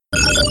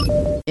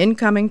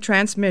Incoming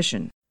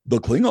transmission. The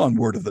Klingon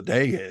word of the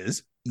day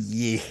is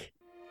yeah.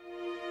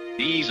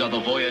 These are the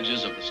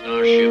voyages of the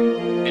starship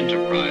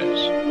Enterprise.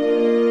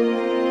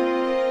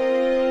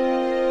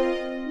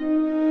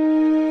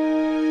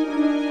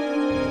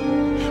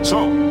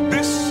 So,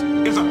 this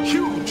is a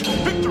huge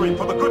victory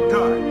for the good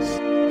guys.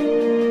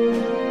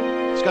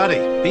 Scotty,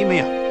 beam me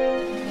up.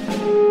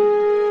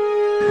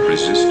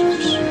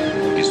 Resistance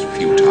is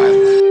futile.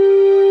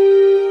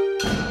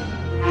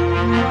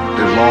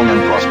 Live long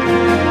and prosper.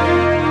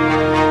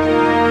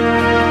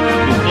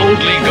 To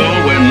boldly go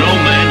where no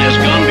man has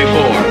gone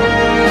before.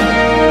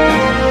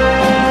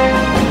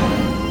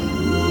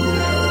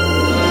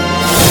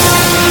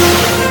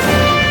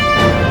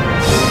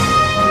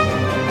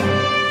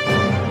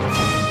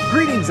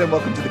 Greetings and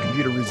welcome to the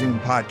Computer Resume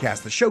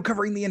podcast, the show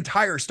covering the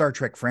entire Star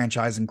Trek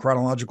franchise in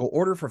chronological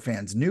order for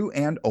fans new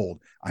and old.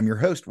 I'm your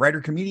host,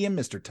 writer-comedian,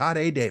 Mr. Todd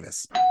A.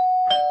 Davis.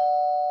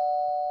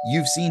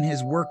 You've seen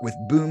his work with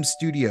Boom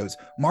Studios,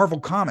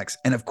 Marvel Comics,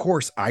 and of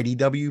course,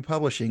 IDW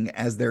Publishing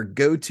as their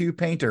go-to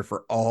painter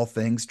for all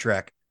things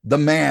Trek. The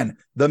man,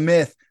 the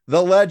myth,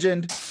 the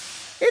legend.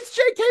 It's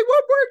J.K.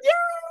 Woodward.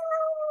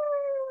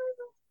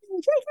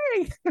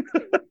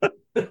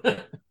 Yay!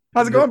 J.K.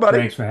 How's it going, buddy?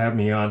 Thanks for having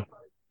me on.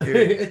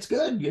 It's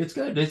good. It's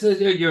good.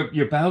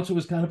 Your bouncer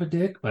was kind of a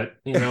dick, but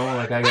you know,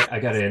 like I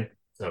got in.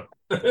 So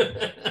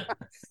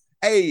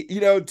hey, you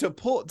know, to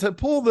pull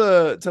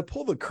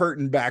the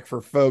curtain back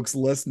for folks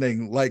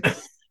listening, like,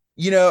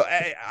 you know,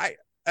 I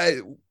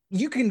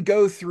you can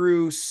go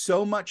through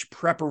so much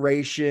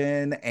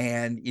preparation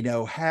and, you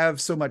know,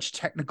 have so much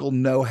technical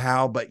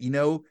know-how, but you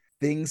know,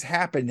 things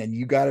happen and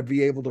you got to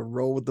be able to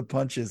roll with the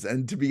punches.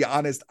 And to be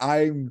honest,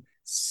 I'm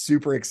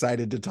super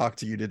excited to talk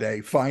to you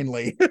today,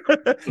 finally.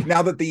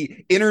 Now that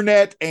the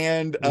internet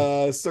and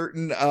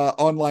certain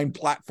online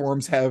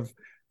platforms have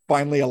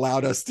finally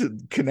allowed us to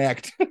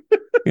connect.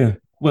 Yeah.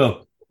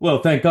 Well,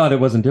 thank God it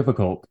wasn't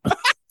difficult.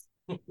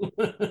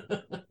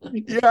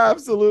 Yeah,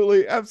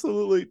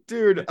 absolutely,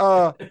 dude.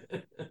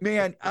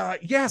 Man,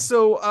 yeah.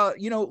 So,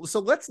 you know, so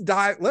let's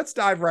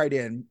dive right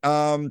in.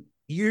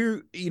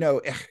 You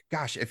know,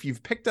 gosh, if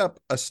you've picked up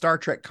a Star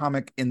Trek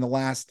comic in the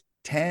last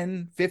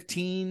 10,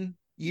 15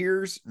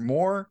 years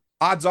more,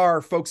 odds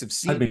are folks have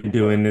seen. I've been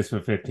doing this for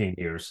 15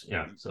 years.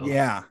 Yeah. So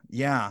yeah.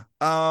 Yeah.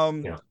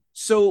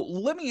 So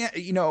let me,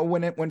 you know,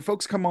 when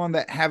folks come on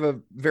that have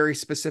a very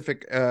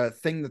specific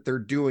thing that they're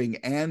doing,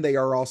 and they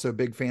are also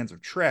big fans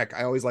of Trek,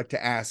 I always like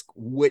to ask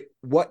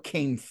what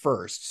came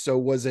first. So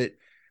was it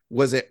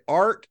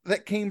art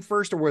that came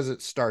first, or was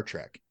it Star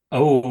Trek?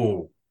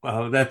 Oh,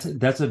 that's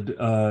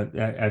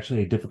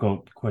actually a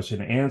difficult question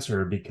to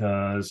answer,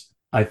 because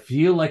I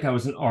feel like I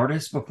was an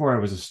artist before I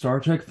was a Star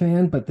Trek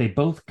fan, but they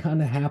both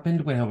kind of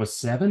happened when I was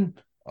 7.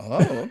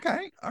 Oh,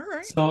 okay. All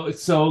right.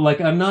 So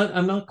like I'm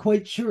not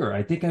quite sure.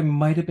 I think I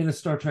might have been a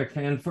Star Trek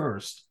fan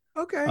first.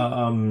 Okay.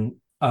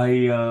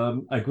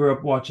 I grew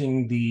up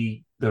watching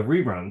the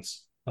reruns.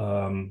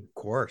 Of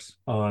course.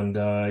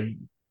 On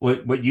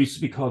what used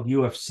to be called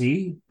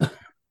UFC.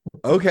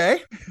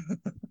 Okay.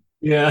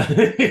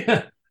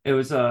 Yeah. It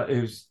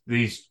was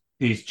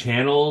these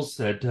channels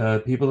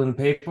that people didn't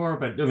pay for,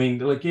 but I mean,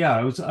 like, yeah,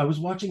 I was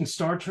watching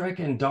Star Trek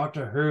and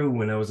Doctor Who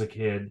when I was a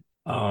kid.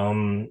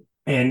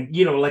 And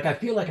you know, like, I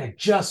feel like I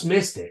just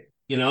missed it,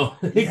 you know,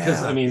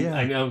 because I mean,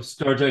 I know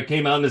Star Trek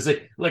came out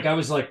and like I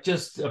was like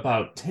just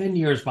about 10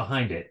 years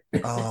behind it.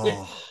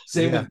 Oh,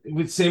 same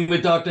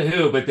with Doctor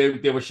Who, but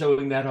they were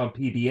showing that on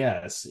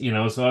PBS, you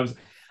know, so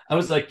I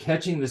was like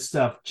catching the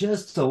stuff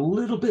just a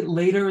little bit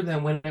later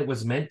than when it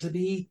was meant to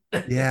be.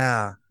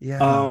 Yeah.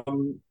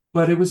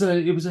 But it was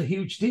a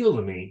huge deal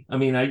to me. I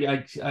mean,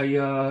 I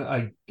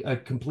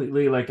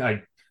completely, like,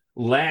 I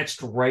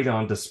latched right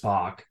onto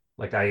Spock.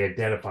 Like, I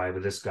identify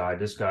with this guy.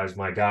 This guy's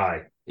my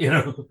guy, you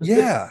know?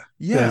 Yeah.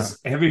 Because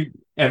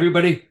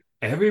everybody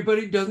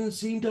doesn't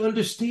seem to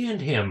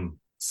understand him.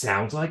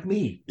 Sounds like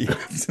me.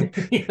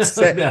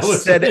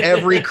 Said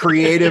every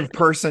creative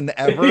person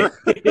ever.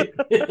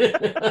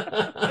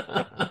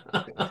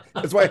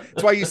 That's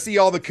why you see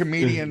all the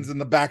comedians in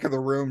the back of the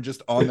room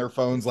just on their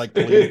phones, like,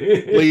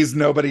 please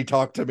nobody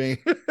talk to me.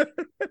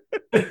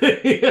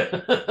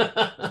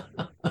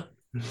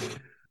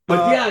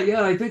 But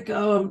yeah, I think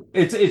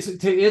it's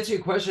to answer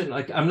your question.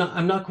 Like, I'm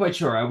not quite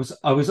sure. I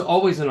was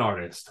always an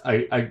artist.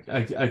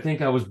 I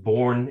think I was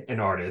born an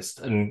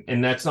artist,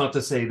 and that's not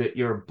to say that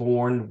you're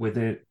born with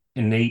an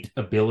innate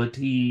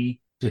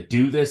ability to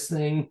do this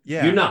thing.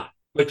 Yeah, you're not,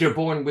 but you're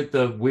born with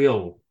the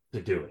will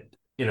to do it.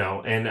 You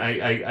know, and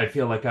I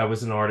feel like I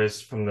was an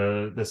artist from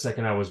the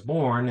second I was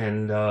born,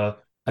 and I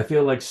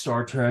feel like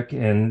Star Trek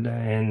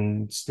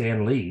and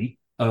Stan Lee,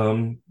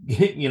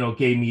 you know,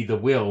 gave me the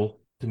will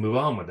to move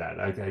on with that.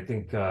 I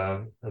think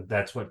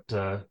that's what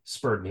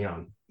spurred me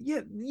on.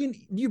 Yeah,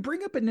 you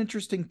bring up an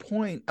interesting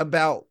point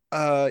about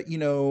you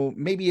know,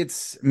 maybe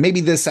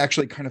this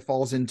actually kind of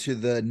falls into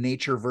the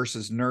nature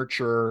versus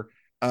nurture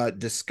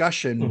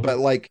discussion, but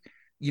like,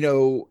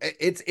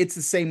 it's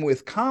the same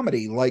with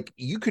comedy. Like,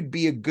 you could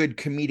be a good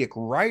comedic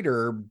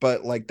writer,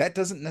 but like that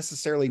doesn't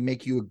necessarily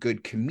make you a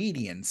good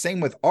comedian.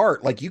 Same with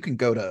art. Like, you can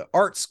go to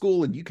art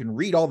school and you can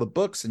read all the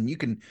books and you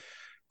can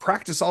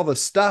practice all the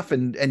stuff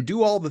and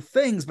do all the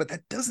things, but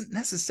that doesn't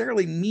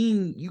necessarily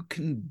mean you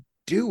can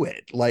do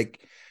it.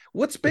 Like,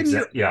 what's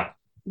been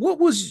what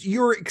was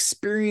your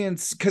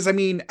experience? Because I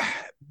mean,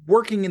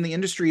 working in the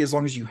industry as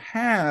long as you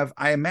have,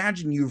 I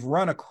imagine you've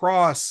run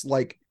across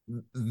like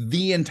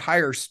the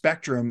entire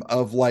spectrum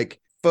of like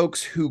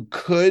folks who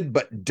could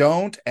but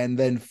don't, and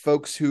then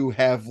folks who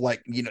have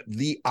like,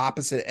 the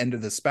opposite end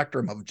of the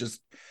spectrum of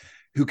just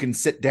who can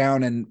sit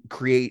down and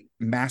create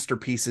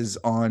masterpieces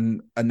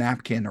on a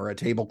napkin or a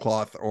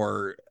tablecloth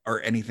or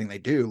anything they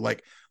do.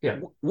 Like,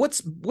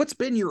 what's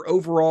been your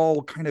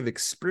overall kind of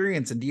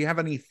experience, and do you have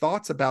any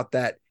thoughts about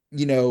that,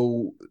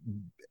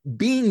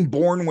 being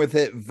born with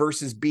it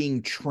versus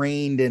being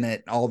trained in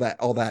it, all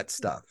that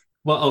stuff?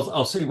 Well,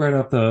 I'll say right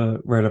up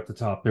the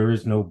top, there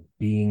is no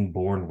being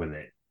born with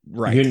it.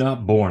 Right. You're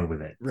not born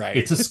with it. Right.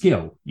 It's a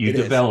skill. You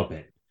develop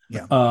it.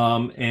 Yeah.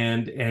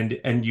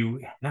 And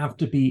you have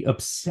to be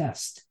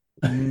obsessed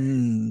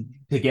to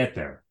get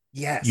there.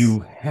 Yes.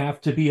 You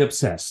have to be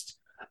obsessed.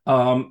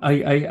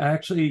 I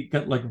actually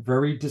got like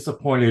very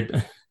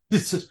disappointed.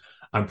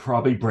 I'm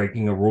probably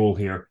breaking a rule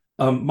here.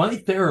 My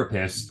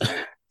therapist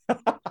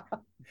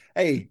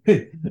hey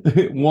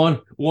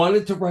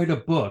wanted to write a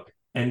book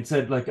and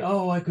said like,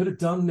 oh, I could have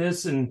done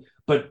this,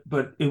 but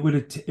it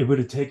would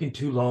have taken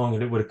too long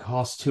and it would have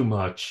cost too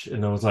much.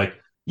 And I was like,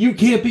 you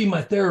can't be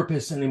my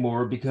therapist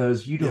anymore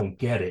because you don't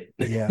get it.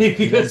 Yeah, because,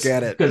 you don't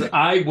get it. Because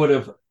I would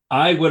have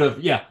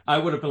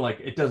been like,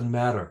 it doesn't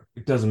matter.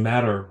 It doesn't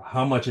matter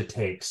how much it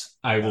takes.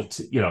 I will,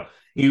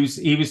 he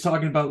was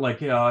talking about like,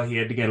 he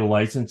had to get a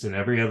license in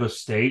every other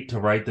state to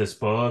write this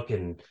book,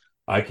 and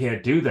I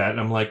can't do that. And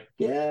I'm like,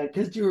 yeah,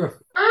 because you're a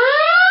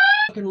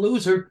fucking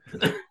loser.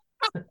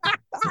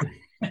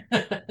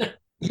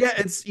 Yeah,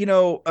 it's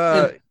but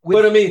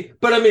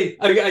I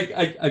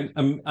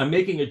mean, I'm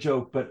making a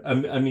joke, but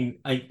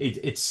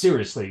it's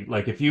seriously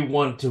like, if you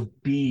want to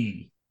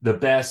be the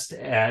best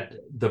at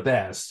the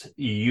best,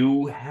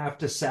 you have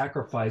to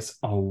sacrifice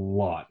a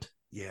lot.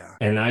 Yeah,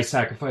 and I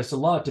sacrificed a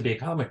lot to be a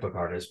comic book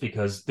artist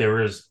because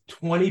there is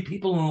 20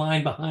 people in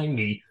line behind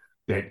me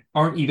that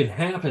aren't even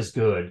half as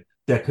good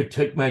that could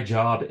take my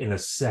job in a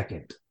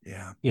second.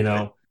 Yeah,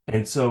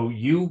 and so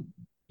you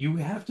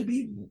have to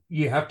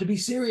be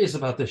serious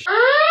about this.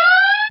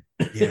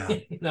 Yeah,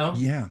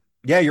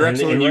 yeah, you're and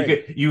absolutely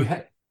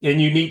right. You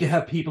need to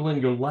have people in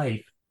your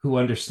life who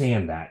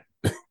understand that.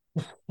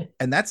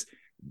 And that's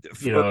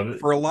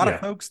for a lot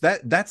of folks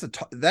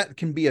that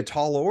can be a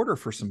tall order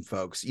for some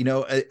folks,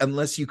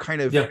 unless you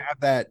kind of have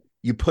that,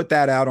 you put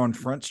that out on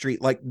Front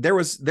Street. Like there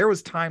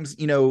was times,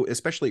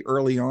 especially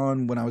early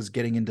on when I was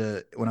getting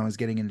into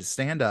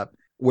stand up,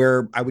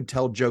 where I would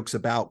tell jokes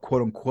about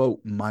quote unquote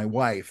my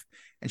wife,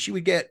 and she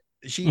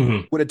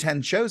would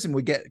attend shows and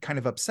would get kind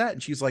of upset.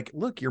 And she's like,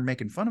 look, you're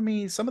making fun of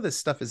me. Some of this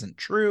stuff isn't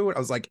true. And I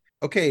was like,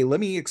 okay, let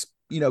me,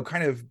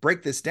 kind of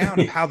break this down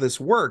of how this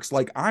works.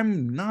 Like,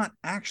 I'm not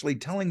actually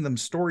telling them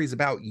stories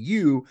about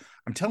you.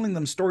 I'm telling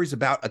them stories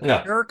about a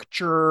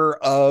caricature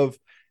of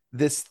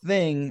this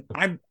thing.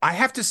 I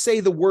have to say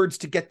the words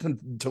to get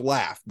them to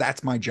laugh.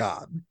 That's my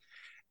job.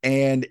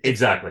 And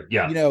exactly.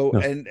 Yeah.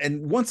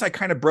 And once I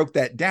kind of broke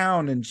that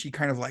down, and she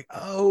kind of like,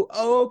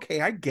 oh,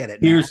 okay, I get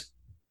it now.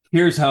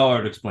 Here's how I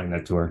would explain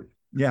that to her.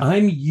 Yeah.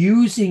 I'm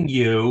using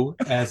you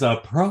as a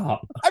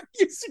prop. I'm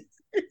using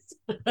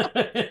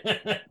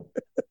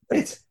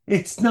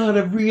it's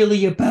not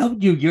really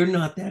about you. You're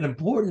not that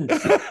important.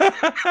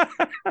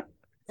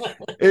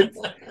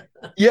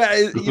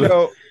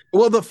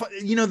 Well,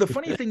 the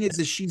funny thing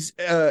is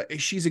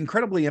she's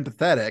incredibly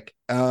empathetic.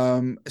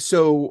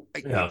 So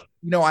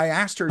I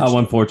asked her. How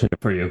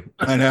unfortunate for you.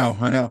 I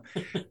know.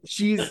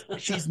 She's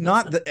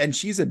not and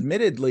she's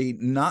admittedly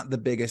not the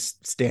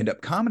biggest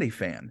stand-up comedy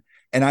fan.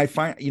 And I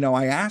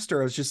asked her,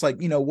 I was just like,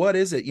 what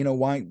is it?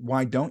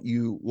 Why don't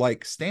you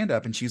like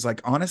stand-up? And she's like,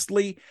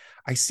 honestly,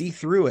 I see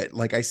through it.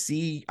 Like I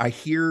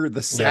hear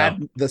the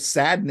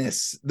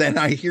sadness, then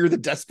I hear the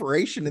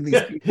desperation in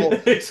these people.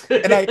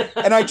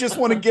 and I just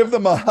want to give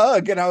them a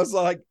hug. And I was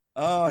like,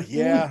 oh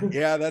yeah,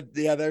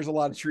 there's a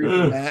lot of truth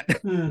in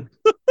that.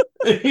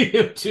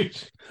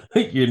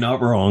 You're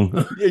not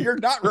wrong. Yeah, you're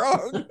not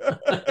wrong.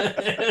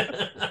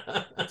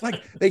 It's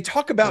like they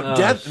talk about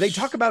death. They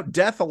talk about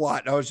death a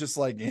lot. And I was just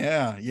like,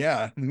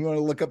 yeah. We want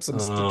to look up some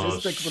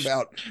statistics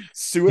about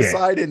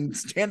suicide and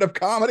stand-up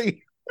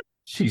comedy.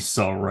 She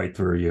saw right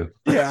through you.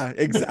 Yeah,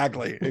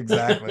 exactly.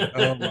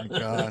 Oh my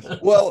gosh.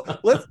 Well,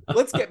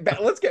 let's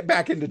get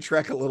back into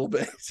Trek a little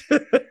bit.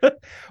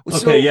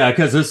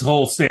 Because this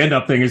whole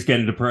stand-up thing is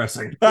getting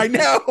depressing. I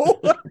know.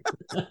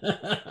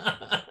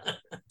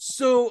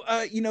 So,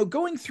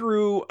 going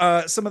through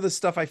some of the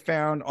stuff I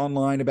found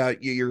online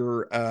about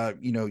your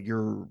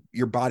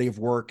body of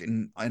work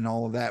and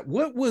all of that.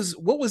 What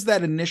was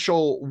that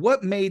initial?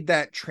 What made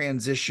that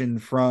transition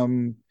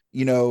from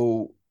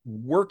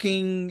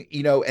working,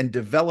 and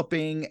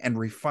developing and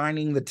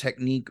refining the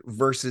technique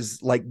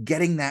versus like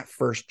getting that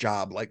first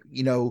job, like,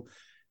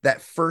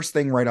 that first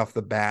thing right off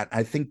the bat?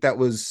 I think that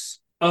was,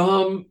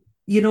 the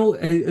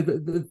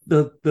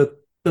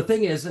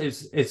thing is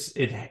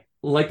it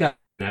like I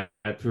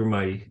through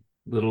my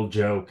little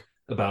joke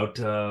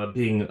about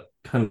being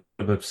kind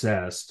of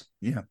obsessed.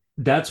 Yeah.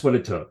 That's what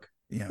it took.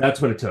 Yeah.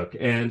 That's what it took.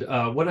 And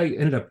what I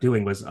ended up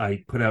doing was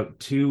I put out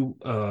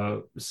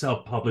 2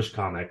 self-published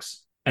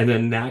comics, and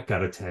then that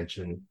got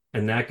attention.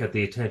 And that got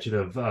the attention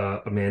of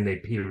a man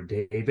named Peter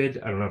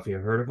David. I don't know if you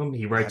heard of him.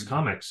 He writes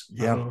comics.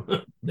 Yeah.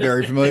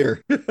 Very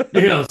familiar.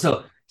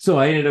 So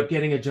I ended up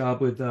getting a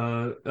job with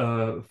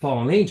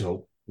Fallen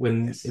Angel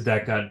when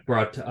that got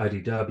brought to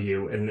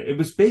IDW. And it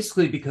was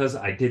basically because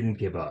I didn't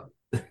give up.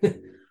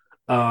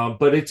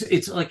 But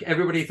it's like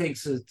everybody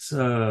thinks it's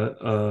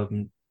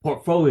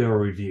portfolio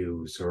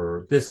reviews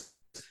or this.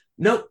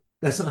 Nope,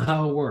 that's not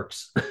how it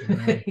works.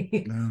 No.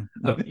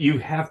 You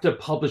have to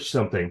publish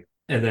something,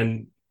 and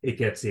then it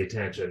gets the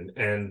attention.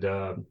 And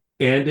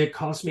it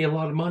cost me a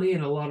lot of money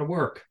and a lot of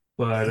work,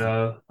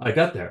 but I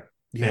got there,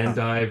 and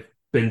I've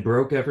been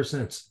broke ever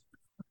since.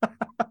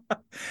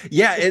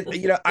 Yeah,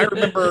 I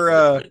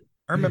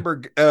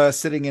remember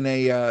sitting in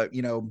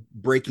a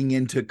breaking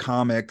into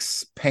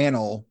comics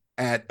panel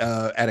at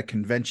a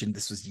convention.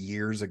 This was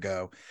years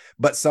ago,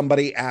 but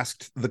somebody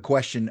asked the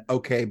question,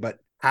 okay, but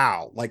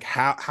how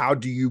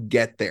do you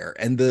get there?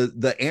 And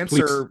the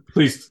answer,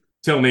 please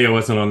tell me I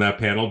wasn't on that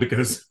panel,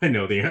 because I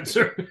know the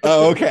answer.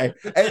 Oh, okay.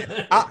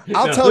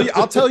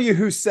 I'll tell you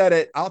who said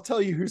it. I'll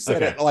tell you who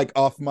said it, like,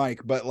 off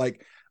mic, but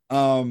like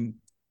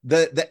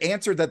the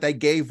answer that they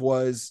gave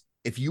was,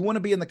 if you want to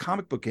be in the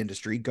comic book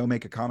industry, go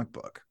make a comic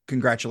book.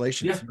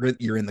 Congratulations. Yeah.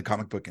 You're in the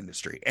comic book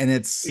industry. And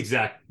it's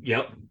exact.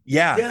 Yep.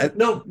 Yeah.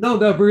 No,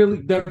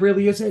 that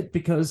really is it.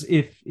 Because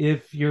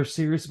if you're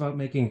serious about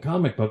making a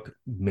comic book,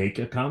 make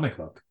a comic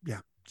book. Yeah.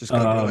 Just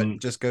go do it.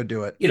 Just go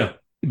do it.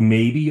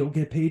 Maybe you'll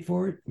get paid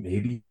for it.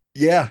 Maybe.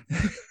 Yeah.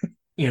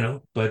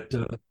 But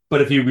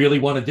if you really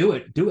want to do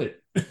it, do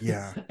it.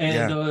 Yeah.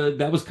 And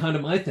that was kind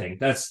of my thing.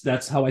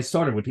 That's how I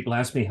started. When people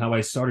ask me how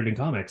I started in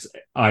comics,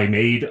 I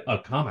made a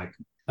comic.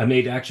 I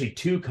made actually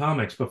 2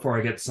 comics before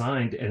I got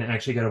signed and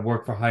actually got a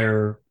work for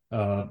hire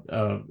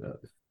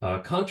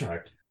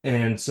contract.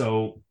 And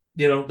so,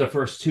 the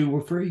first 2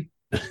 were free.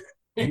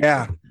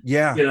 Yeah.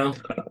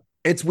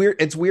 It's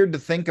weird to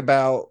think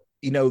about,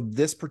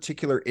 this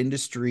particular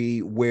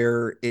industry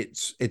where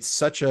it's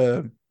such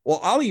a, well,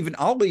 I'll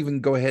even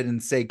go ahead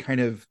and say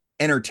kind of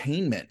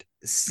entertainment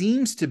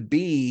seems to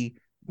be,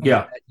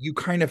 you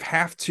kind of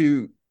have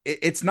to,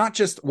 it's not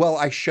just, well,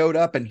 I showed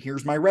up and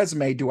here's my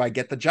resume, do I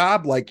get the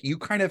job? Like, you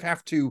kind of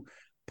have to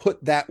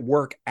put that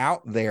work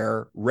out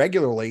there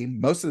regularly,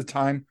 most of the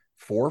time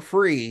for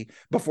free,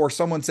 before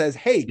someone says,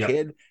 hey,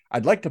 kid,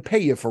 I'd like to pay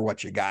you for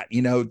what you got,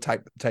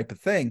 type of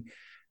thing.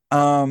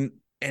 And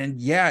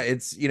yeah,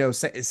 it's,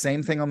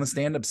 same thing on the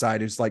stand-up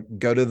side. It's like,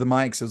 go to the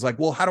mics. It's like,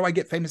 well, how do I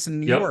get famous in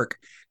New York?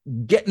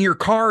 Get in your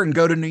car and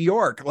go to New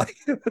York. Like,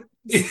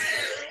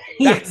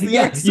 that's the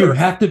answer. You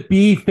have to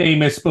be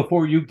famous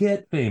before you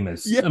get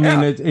famous. Yeah. I mean,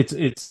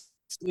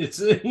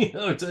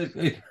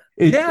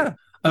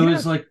 I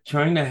was like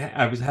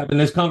I was having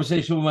this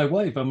conversation with my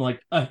wife. I'm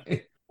like,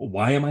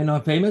 why am I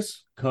not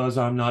famous? Because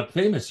I'm not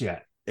famous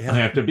yet. Yeah. I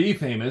have to be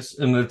famous,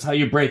 and that's how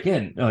you break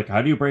in. Like,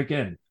 how do you break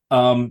in?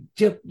 You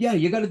got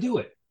to do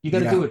it. You got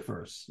to do it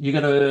first. You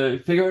got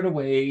to figure out a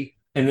way,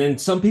 and then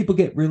some people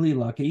get really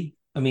lucky.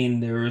 I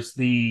mean, there's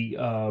the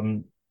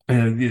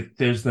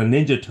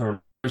Ninja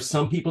Turtle. There's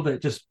some people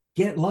that just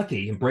get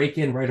lucky and break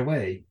in right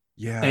away.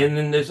 Yeah. And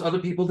then there's other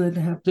people that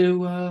have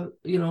to,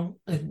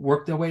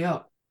 work their way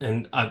up.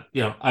 And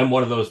I'm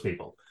one of those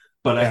people.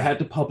 But I had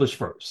to publish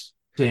first.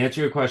 To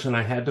answer your question,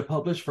 I had to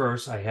publish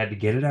first. I had to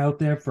get it out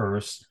there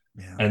first.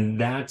 Yeah. And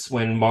that's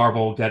when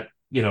Marvel got,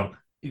 got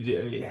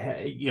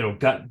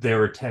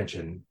their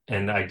attention.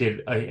 And I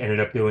ended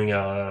up doing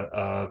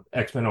a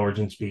X-Men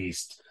Origins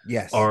Beast.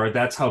 Yes. Or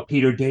that's how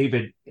Peter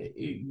David,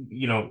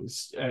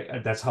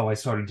 that's how I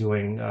started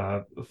doing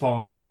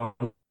Fallen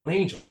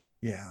Angel.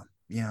 Yeah.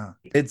 Yeah.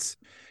 It's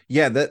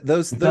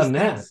those done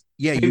that.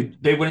 Yeah.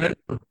 They went.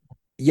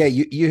 Yeah.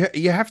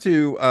 You have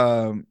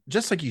to,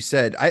 just like you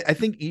said, I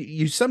think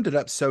you summed it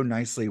up so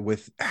nicely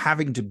with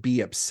having to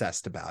be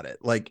obsessed about it.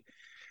 Like,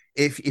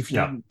 if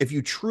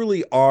you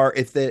truly are,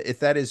 if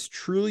that is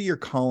truly your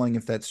calling,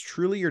 if that's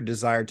truly your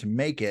desire to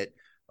make it,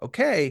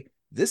 okay,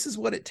 this is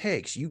what it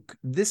takes.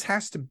 This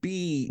has to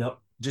be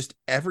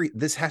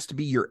this has to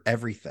be your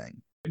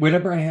everything.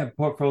 Whenever I have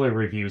portfolio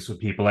reviews with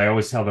people, I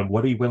always tell them,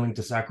 what are you willing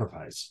to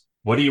sacrifice?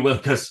 What are you willing?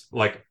 Because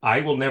like,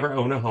 I will never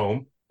own a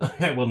home.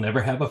 I will never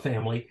have a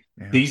family.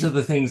 Yeah. These are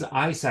the things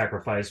I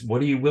sacrifice.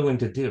 What are you willing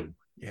to do?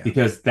 Yeah.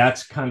 Because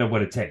that's kind of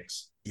what it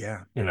takes.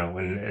 Yeah. And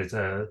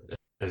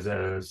as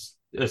a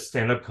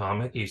stand-up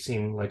comic, you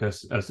seem like a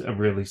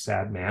really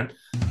sad man.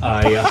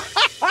 Yes.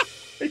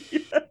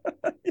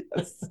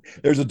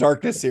 There's a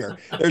darkness here.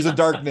 There's a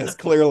darkness,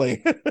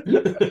 clearly.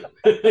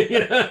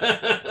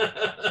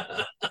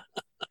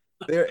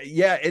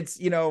 Yeah, it's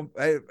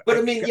But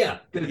I mean, yeah,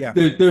 yeah,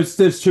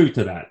 there's truth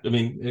to that. I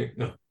mean,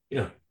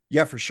 yeah,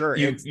 yeah, for sure.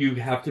 you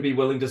have to be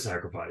willing to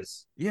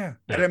sacrifice. Yeah,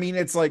 Yeah. and I mean,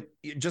 it's like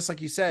just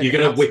like you said,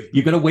 You're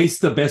gonna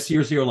waste the best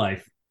years of your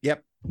life.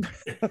 Yep.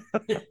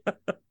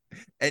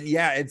 And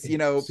yeah, it's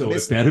So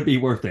it better be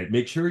worth it.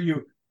 Make sure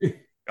you.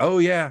 Oh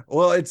yeah.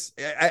 Well, it's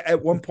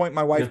at one point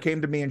my wife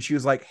came to me and she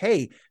was like,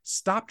 "Hey,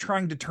 stop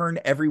trying to turn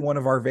every one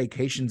of our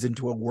vacations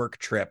into a work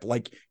trip.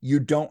 Like you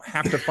don't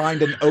have to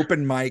find an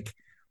open mic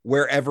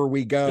wherever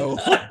we go."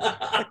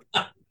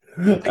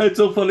 It's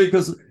so funny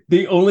because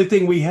the only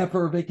thing we have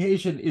for a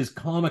vacation is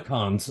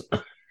Comic-Cons.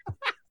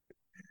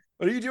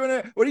 What are you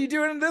doing? What are you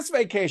doing in this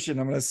vacation?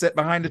 I'm going to sit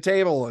behind a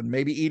table and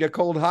maybe eat a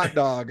cold hot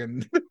dog.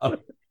 And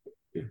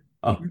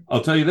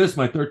I'll tell you this: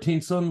 my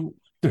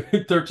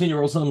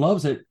 13-year-old son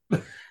loves it.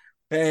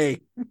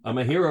 Hey, I'm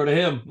a hero to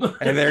him.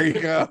 And there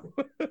you go.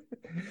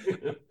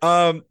 So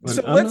I'm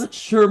not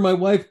sure my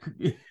wife.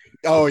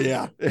 Oh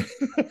yeah,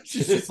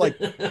 she's just like,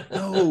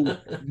 no.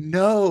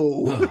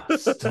 Oh,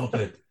 stop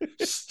it.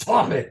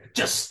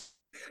 Just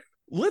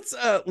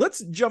let's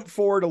jump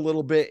forward a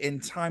little bit in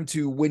time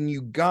to when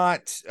you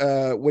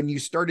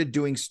started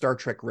doing Star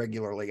Trek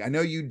regularly. I know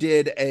you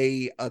did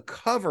a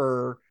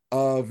cover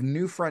of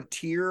New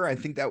Frontier. I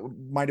think that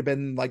might have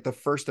been like the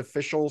first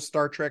official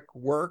Star Trek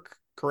work,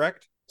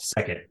 correct?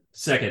 Second,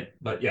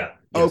 but yeah.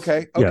 Yes.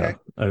 Okay. Yeah,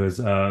 I was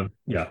yeah.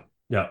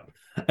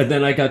 And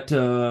then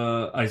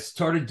I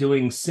started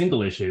doing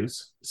single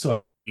issues.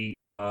 So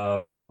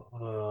what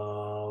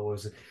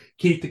was it?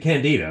 Keith the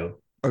Candido.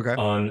 Okay.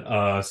 On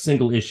a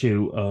single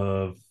issue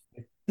of,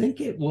 I think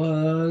it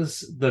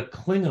was the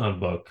Klingon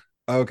book.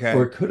 Okay.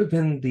 Or it could have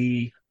been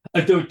there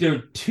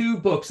were two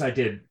books I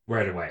did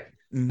right away.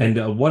 Mm-hmm.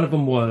 And one of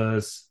them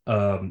was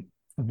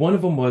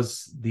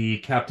the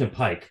Captain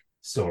Pike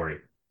story.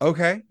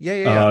 Okay.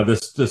 Yeah.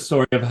 The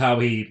story of how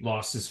he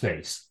lost his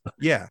face.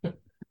 Yeah.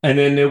 And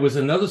then there was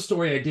another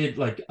story I did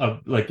like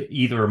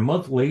either a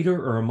month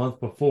later or a month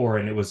before,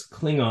 and it was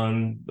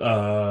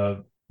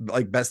Klingon.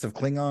 Like Best of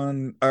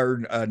Klingon,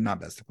 or not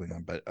Best of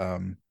Klingon, but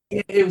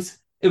it was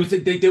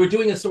they were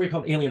doing a story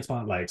called Alien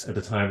Spotlights at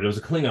the time. But it was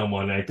a Klingon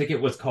one. I think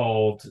it was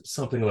called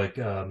something like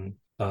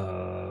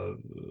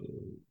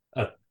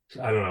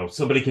I don't know.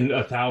 Somebody can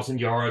 1,000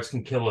 yards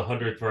can kill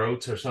 100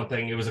 throats or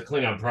something. It was a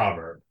Klingon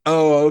proverb.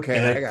 Oh, okay.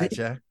 I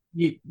gotcha.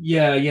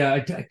 Yeah. I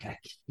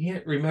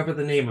can't remember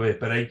the name of it,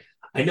 but I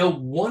know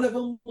one of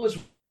them was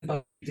written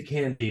by the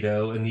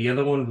Candido, and the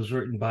other one was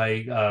written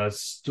by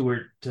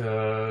Stuart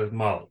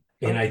Molly.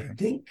 And okay. I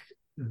think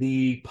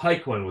the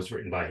Pike one was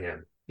written by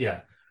him.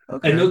 Yeah.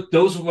 Okay. And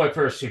those were my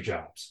first two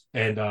jobs.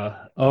 And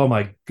oh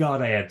my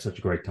God, I had such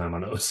a great time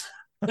on those.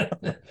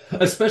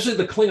 Especially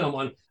the Klingon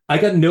one. I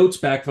got notes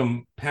back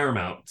from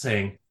Paramount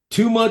saying,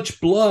 "Too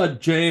much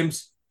blood,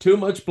 James. Too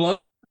much blood."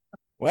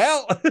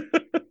 Well,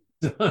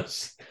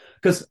 because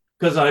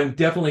I'm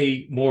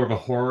definitely more of a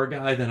horror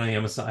guy than I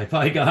am a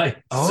sci-fi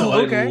guy. Oh, so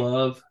okay. I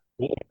love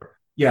gore.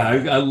 Yeah,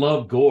 I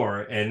love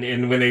gore.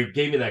 And when they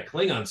gave me that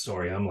Klingon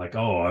story, I'm like,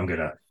 oh, I'm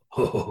gonna.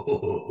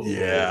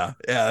 Yeah.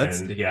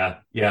 And yeah.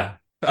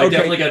 I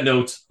definitely got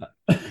notes.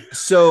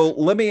 So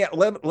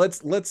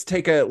let's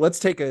take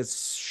a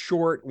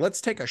short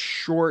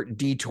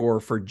detour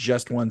for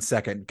just 1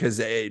 second, because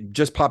it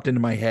just popped into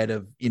my head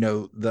of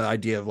the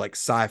idea of like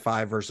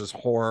sci-fi versus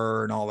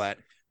horror and all that.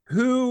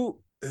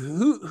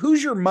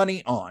 Who's your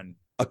money on?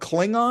 A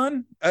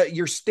Klingon,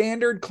 your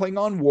standard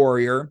Klingon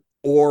warrior,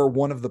 or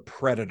one of the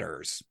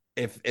Predators?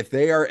 If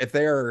they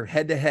are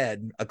head to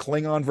head, a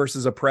Klingon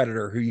versus a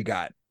Predator, who you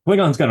got?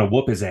 Klingon's gonna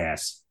whoop his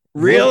ass.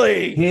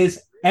 Really? Whoop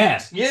his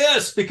ass.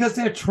 Yes, because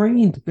they're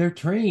trained.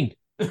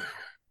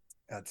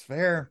 That's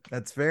fair.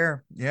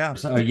 Yeah.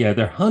 So, yeah,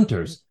 they're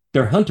hunters.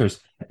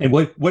 And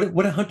what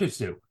do hunters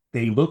do?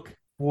 They look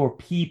for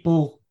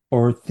people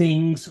or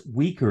things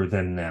weaker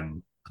than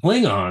them.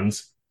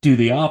 Klingons do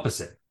the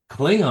opposite.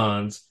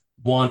 Klingons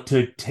want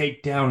to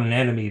take down an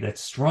enemy that's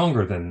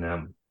stronger than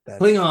them.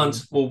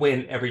 Klingons will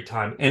win every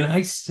time. And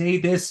I say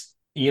this,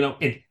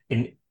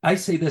 and I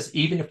say this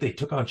even if they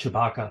took on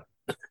Chewbacca,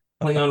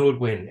 Klingon would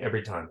win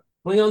every time.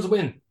 Klingons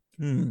win.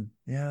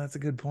 Yeah, that's a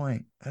good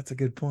point.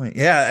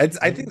 Yeah,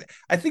 I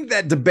think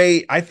that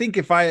debate. I think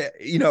if I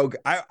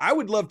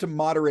would love to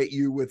moderate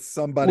you with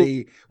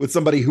somebody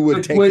who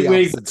would take the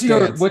opposite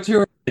stance. What's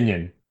your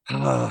opinion?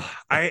 What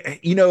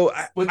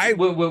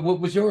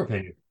was your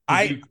opinion?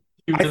 I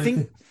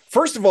think,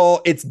 first of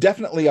all, it's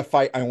definitely a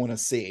fight I want to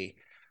see.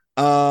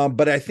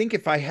 But I think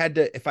if I had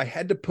to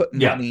put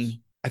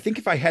money,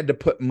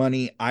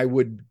 I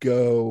would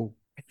go.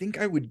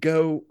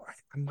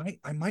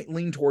 I might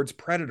lean towards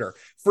Predator,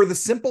 for the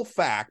simple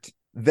fact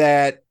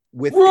that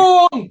with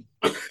wrong.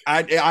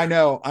 I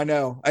know.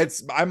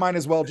 I might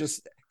as well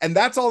just, and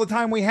that's all the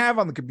time we have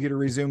on the Computer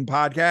Resume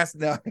podcast.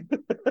 No.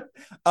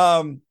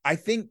 I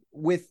think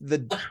with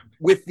the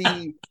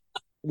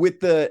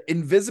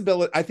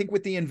invisibility, I think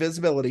with the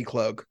invisibility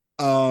cloak,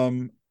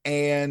 and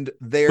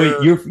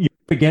you're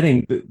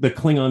forgetting the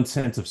Klingon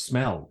sense of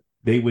smell.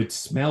 they would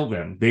smell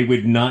them. They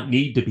would not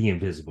need to be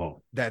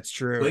invisible. That's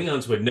true.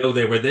 Klingons would know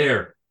they were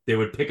there. They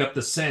would pick up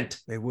the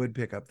scent. They would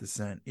pick up the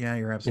scent. Yeah,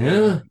 you're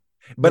absolutely right.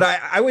 But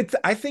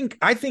I think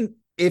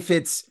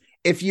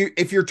if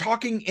you're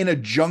talking in a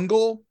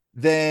jungle,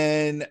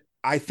 then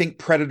I think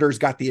Predator's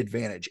got the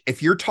advantage.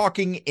 If you're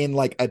talking in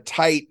like a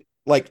tight,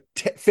 like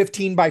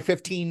 15 by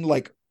 15,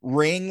 like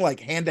ring, like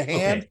hand to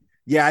hand,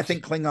 yeah, I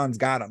think Klingons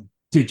got them.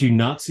 Did you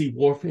not see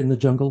Worf in the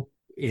jungle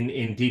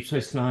in Deep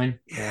Space Nine?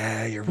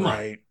 Yeah, you're Come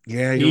right. On.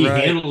 Yeah, you're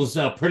right. He handles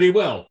pretty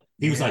well.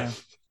 He was like,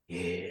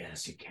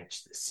 yes, you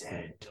catch the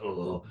scent.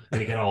 Oh,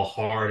 and he got all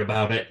hard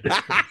about it.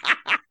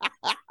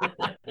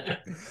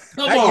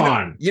 Come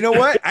on. You know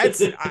what?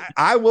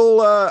 I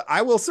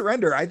will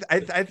surrender. I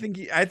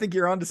think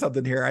you're onto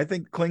something here. I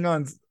think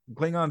Klingons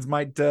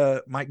might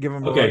give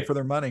them a run for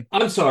their money.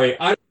 I'm sorry.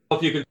 I don't know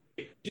if you can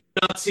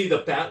not see the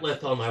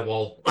batleth on my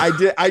wall.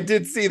 I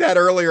did see that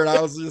earlier, and I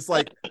was just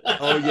like,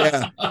 oh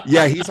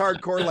yeah, he's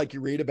hardcore like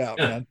you read about,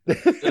 man.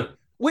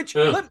 Which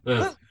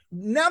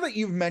now that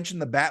you've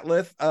mentioned the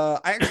batleth, I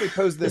actually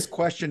posed this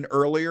question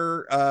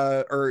earlier,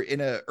 or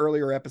in an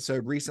earlier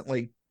episode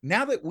recently.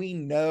 Now that we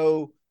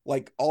know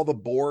like all the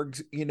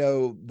Borgs,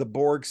 the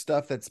Borg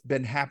stuff that's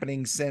been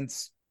happening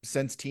since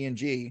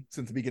TNG,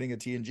 since the beginning of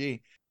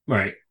TNG,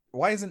 right?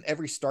 Why isn't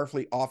every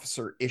Starfleet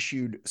officer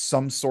issued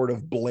some sort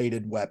of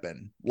bladed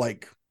weapon?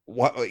 Like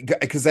what?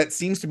 Because that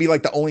seems to be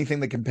like the only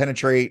thing that can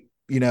penetrate.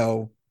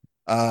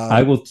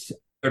 I will,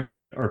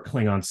 or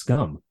Klingon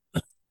scum.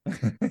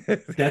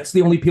 That's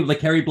the only people that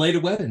carry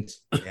bladed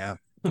weapons. Yeah,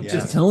 I'm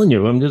just telling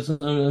you.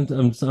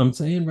 I'm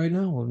saying right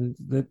now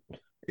that.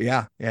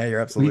 Yeah, you're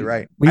absolutely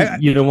right.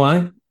 You know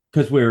why?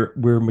 Because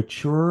we're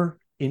mature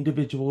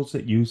individuals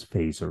that use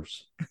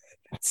phasers.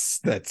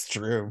 That's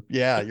true.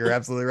 Yeah, you're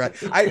absolutely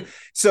right.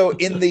 So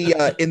in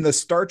the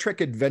Star Trek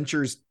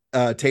Adventures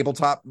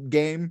tabletop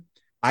game,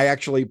 I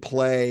actually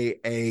play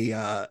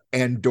a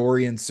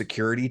Andorian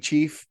security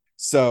chief.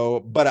 So,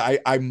 but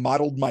I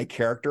modeled my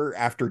character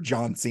after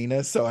John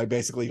Cena. So I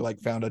basically like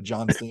found a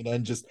John Cena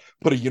and just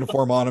put a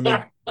uniform on him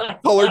and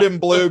colored him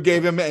blue,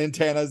 gave him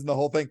antennas and the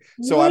whole thing.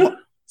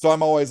 So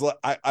I'm always like,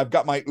 I've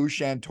got my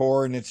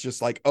Ushantor, and it's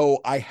just like, oh,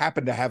 I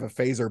happen to have a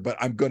phaser, but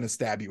I'm going to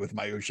stab you with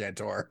my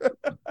Ushantor.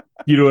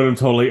 You know what?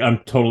 I'm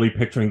totally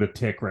picturing the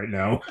Tick right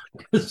now.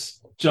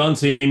 John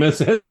Cena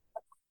said,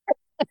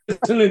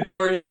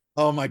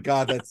 oh my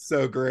God, that's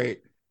so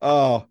great.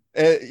 Oh,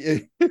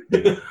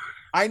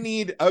 I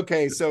need,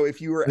 so if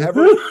you were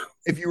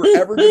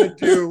ever going to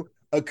do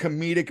a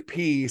comedic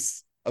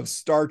piece of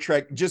Star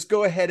Trek, just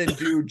go ahead and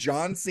do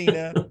John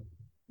Cena,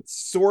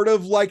 sort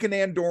of like an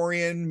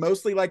Andorian,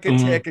 mostly like a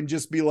Tick, and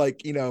just be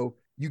like,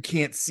 you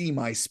can't see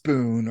my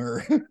spoon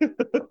or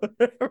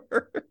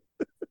whatever.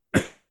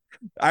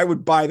 I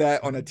would buy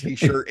that on a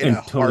t-shirt in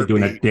a totally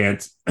doing a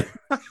dance.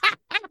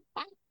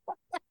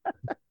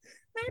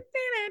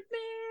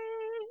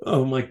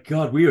 Oh my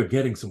God, we are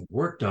getting some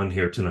work done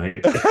here tonight.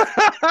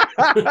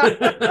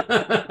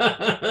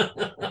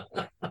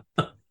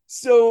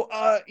 So,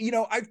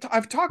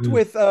 I've talked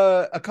with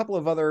a couple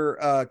of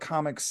other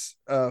comics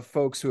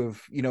folks who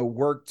have,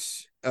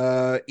 worked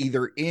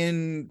either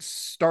in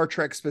Star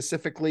Trek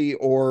specifically,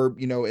 or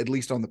at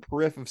least on the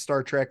periphery of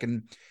Star Trek,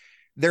 and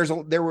there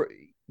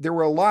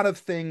were a lot of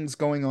things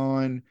going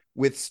on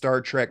with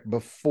Star Trek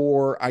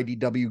before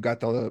IDW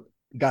got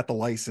the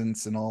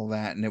license and all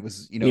that, and it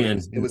was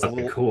it was a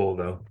little cool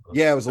though.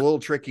 Yeah, it was a little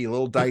tricky, a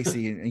little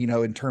dicey,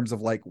 in terms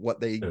of like what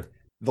they. Yeah.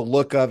 The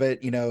look of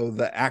it,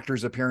 the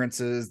actors'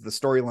 appearances, the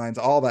storylines,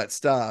 all that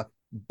stuff.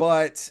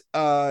 But,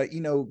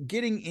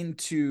 getting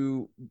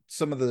into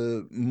some of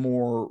the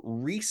more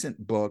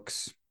recent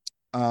books,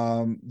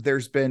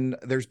 there's been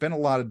a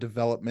lot of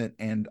development,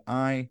 and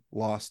I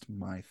lost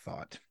my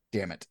thought.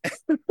 Damn it.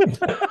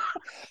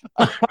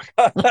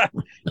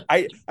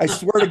 I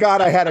swear to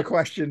God, I had a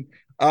question.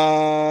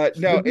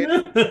 No.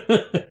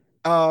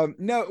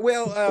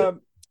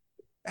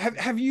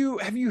 Have you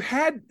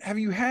had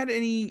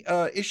any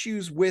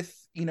issues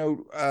with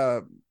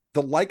the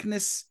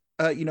likeness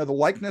the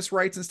likeness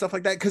rights and stuff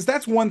like that? Because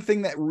that's one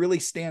thing that really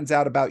stands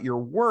out about your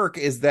work,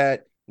 is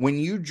that when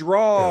you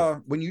draw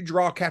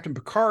Captain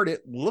Picard,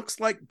 it looks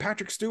like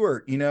Patrick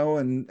Stewart,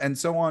 and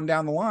so on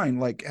down the line.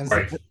 Like, has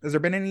there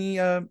been any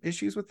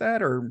issues with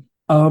that? Or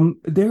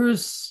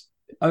there's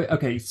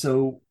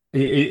so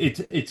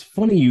it's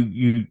funny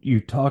you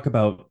talk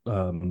about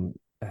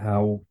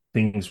how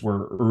things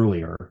were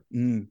earlier,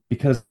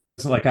 because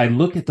like I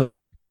look at the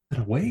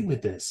away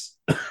with this,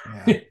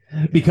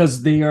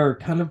 because they are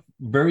kind of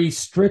very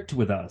strict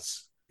with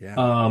us.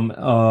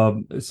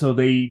 So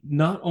they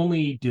not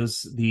only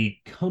does the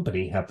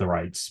company have the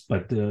rights,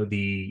 but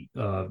the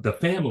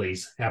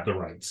families have the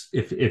rights.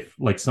 If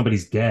like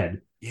somebody's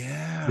dead,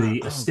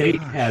 the estate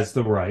has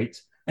the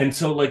rights, and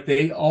so like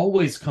they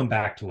always come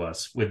back to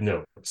us with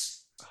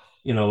notes.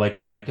 Like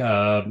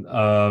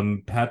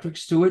Patrick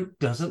Stewart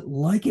doesn't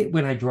like it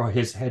when I draw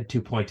his head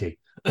too pointy.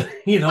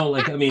 He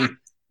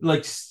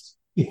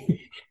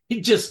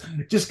just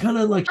kind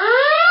of like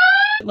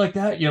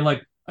that. You're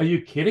like, are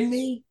you kidding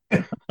me?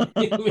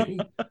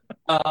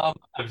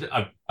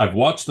 I've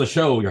watched the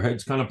show. Your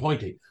head's kind of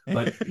pointy,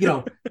 but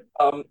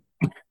um,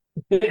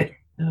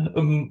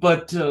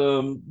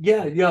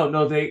 yeah,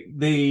 no,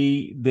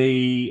 they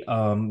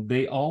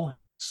all,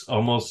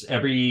 almost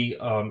every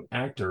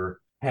actor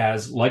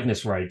has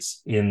likeness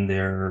rights in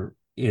their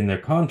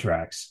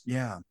contracts.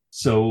 Yeah.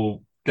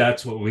 So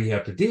that's what we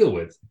have to deal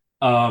with.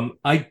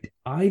 I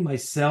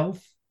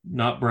myself,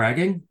 not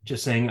bragging,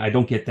 just saying I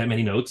don't get that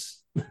many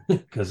notes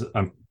because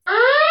I'm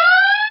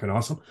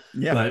awesome.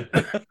 Yeah. But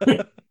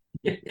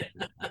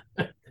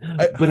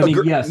but I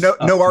mean, yes,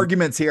 no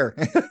arguments here.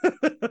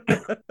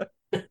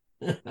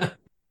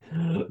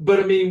 But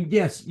I mean,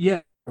 yes,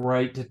 yeah,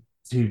 right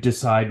to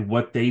decide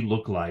what they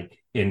look like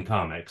in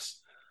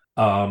comics.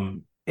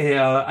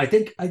 I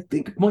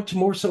think much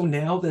more so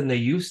now than they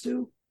used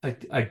to.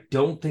 I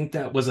don't think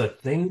that was a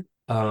thing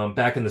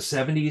back in the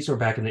 70s or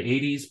back in the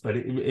 80s, but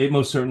it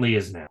most certainly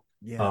is now.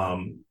 Yeah.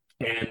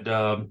 And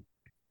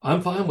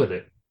I'm fine with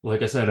it.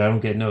 Like I said, I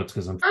don't get notes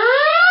because I'm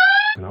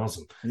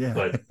awesome. Yeah.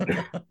 But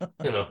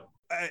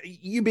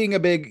you being a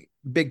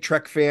big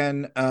Trek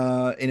fan,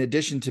 in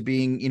addition to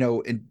being,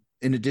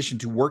 in addition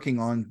to working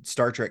on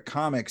Star Trek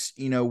comics,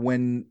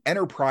 when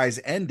Enterprise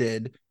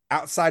ended,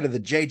 outside of the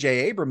J.J.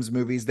 Abrams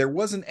movies, there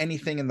wasn't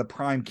anything in the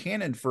Prime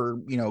canon for,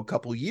 a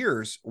couple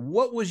years.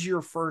 What was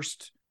your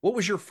first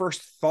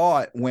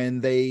thought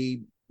when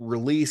they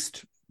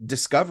released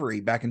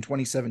Discovery back in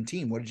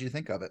 2017? What did you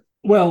think of it?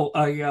 Well,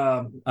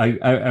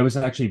 I was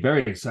actually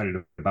very excited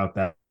about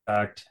that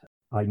fact.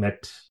 I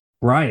met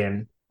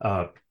Brian,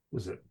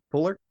 was it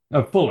Fuller?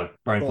 Fuller,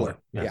 Brian Fuller.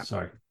 Fuller. Yeah,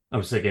 sorry. I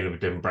was thinking of a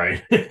different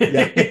Brian.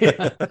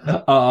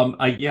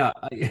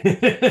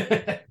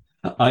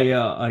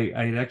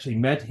 I actually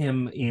met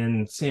him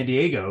in San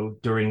Diego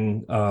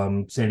during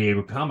San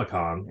Diego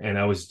Comic-Con, and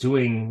I was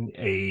doing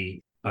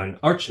an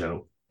art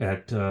show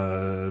at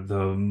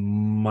the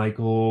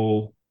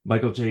Michael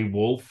J.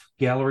 Wolf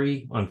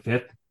Gallery on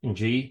 5th and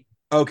G.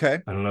 Okay.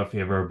 I don't know if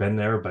you've ever been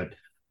there, but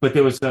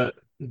there was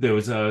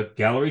a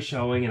gallery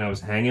showing, and I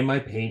was hanging my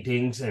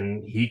paintings,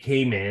 and he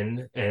came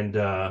in, and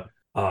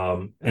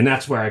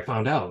that's where I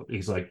found out.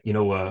 He's like,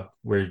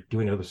 we're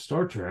doing another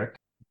Star Trek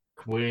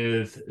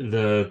with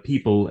the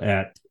people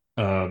at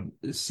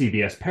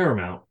CBS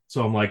Paramount.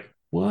 So I'm like,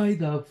 why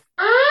the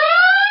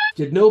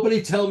did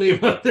nobody tell me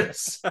about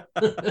this?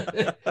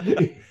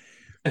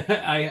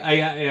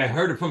 I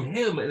heard it from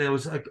him, and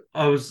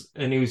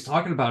and he was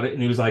talking about it,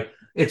 and he was like,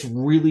 it's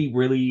really,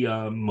 really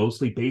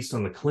mostly based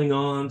on the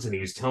Klingons, and he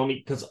was telling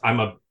me, because I'm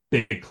a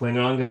big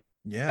Klingon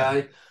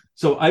guy.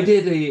 So I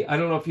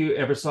don't know if you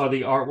ever saw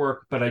the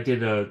artwork, but I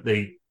did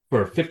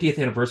for 50th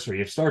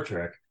anniversary of Star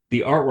Trek,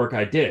 the artwork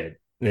I did.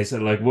 And they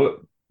said, like,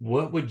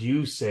 what would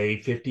you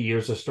say 50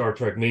 years of Star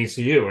Trek means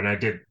to you? And I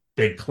did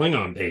big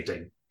Klingon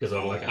painting because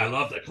I'm like, I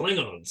love the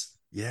Klingons.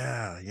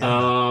 Yeah.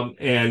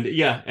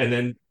 And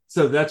then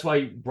so that's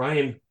why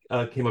Brian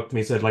came up to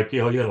me and said, like, you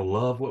gotta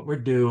love what we're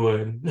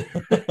doing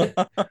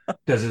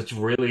because it's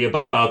really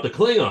about the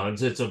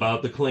Klingons. It's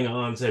about the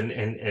Klingons,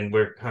 and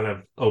we're kind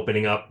of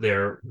opening up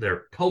their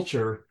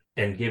culture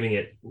and giving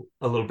it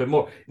a little bit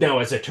more. Now,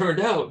 as it turned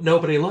out,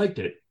 nobody liked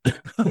it.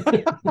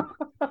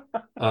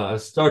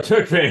 Star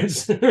Trek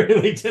fans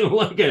really didn't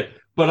like it,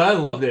 but I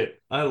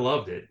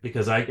loved it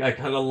because I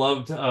kind of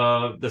loved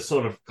the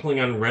sort of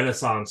Klingon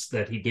renaissance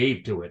that he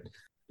gave to it.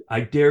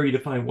 I dare you to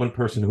find one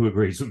person who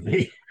agrees with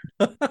me.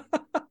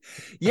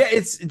 Yeah,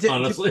 it's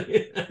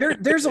honestly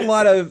there's a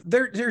lot of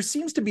there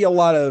seems to be a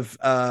lot of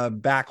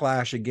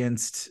backlash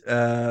against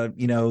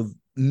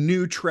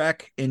new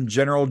Trek in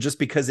general, just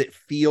because it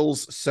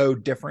feels so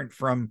different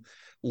from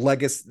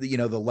legacy,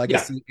 the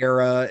legacy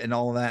era and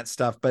all of that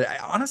stuff. But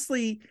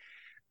honestly,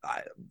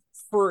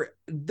 for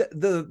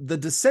the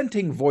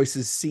dissenting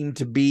voices seem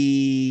to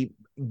be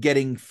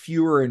getting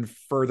fewer and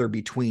further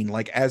between,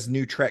 like as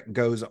new Trek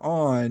goes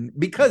on,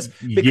 because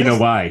you know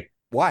why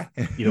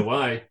you know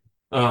why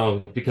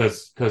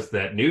because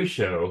that new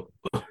show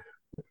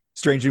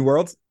Strange New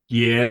Worlds,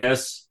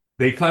 yes,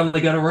 they finally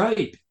got it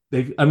right.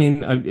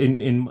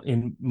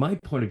 In my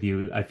point of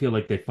view, I feel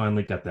like they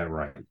finally got that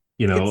right.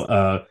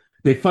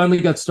 They finally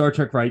got Star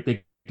Trek right.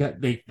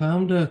 They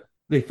found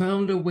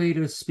a way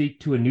to speak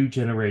to a new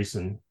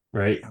generation,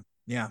 right?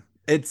 Yeah.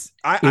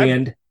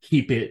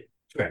 Keep it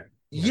Trek.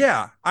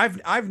 Yeah,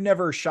 I've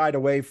never shied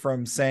away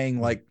from saying,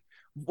 like,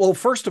 well,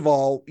 first of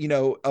all,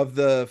 of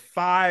the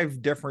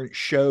 5 different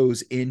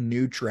shows in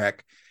New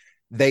Trek,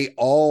 they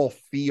all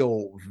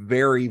feel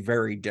very,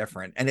 very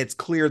different. And it's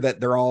clear that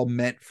they're all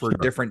meant for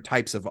different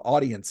types of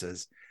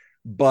audiences.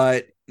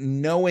 But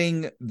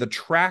knowing the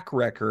track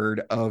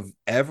record of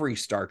every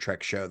Star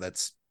Trek show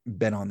that's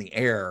been on the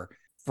air,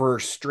 for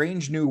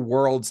Strange New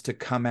Worlds to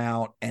come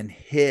out and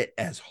hit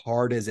as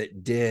hard as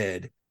it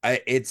did,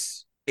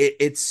 it's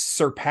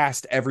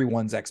surpassed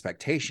everyone's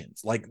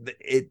expectations. Like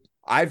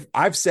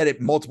I've said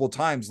it multiple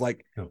times,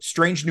 like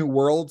Strange New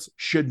Worlds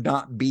should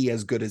not be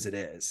as good as it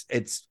is.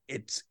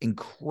 It's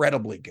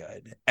incredibly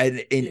good, and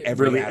in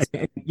every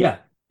aspect. Yeah,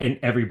 and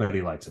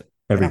everybody likes it.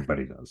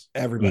 Everybody does.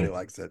 Everybody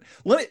likes it.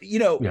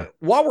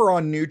 While we're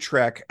on New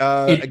Trek,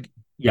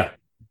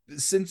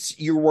 since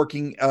you're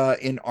working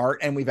in art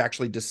and we've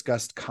actually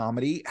discussed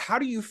comedy, how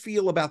do you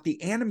feel about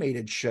the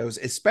animated shows,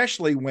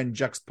 especially when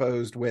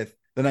juxtaposed with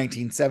the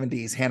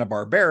 1970s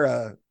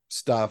Hanna-Barbera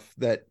stuff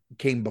that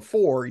came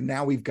before?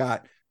 Now we've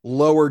got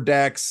Lower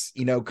Decks,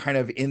 kind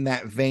of in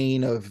that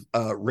vein of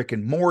Rick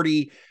and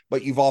Morty,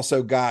 but you've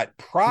also got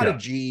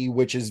Prodigy,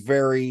 which is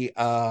very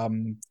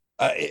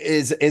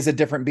is a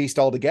different beast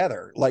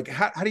altogether. Like,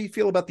 how do you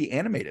feel about the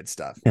animated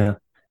stuff? Yeah.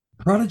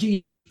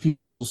 Prodigy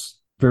feels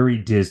very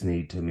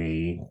Disney to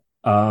me.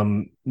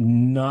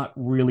 Not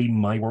really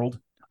my world.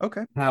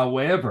 Okay.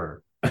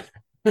 However,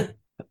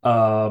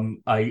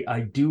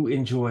 I do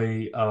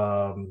enjoy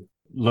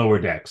Lower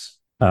Decks.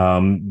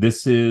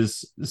 This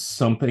is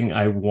something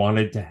I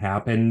wanted to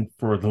happen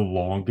for the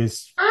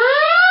longest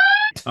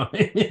time,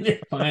 and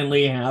it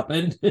finally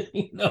happened.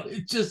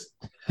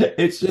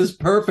 It's just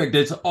perfect.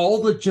 It's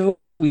all the joke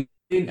we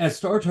as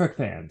Star Trek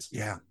fans.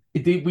 Yeah.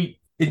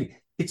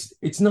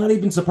 It's not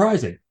even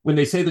surprising when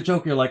they say the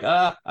joke. You're like,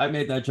 I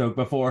made that joke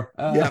before.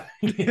 Yeah.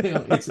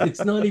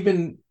 It's not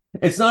even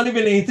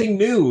anything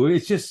new.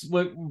 It's just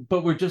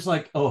but we're just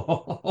like,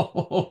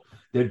 oh,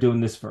 they're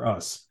doing this for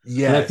us.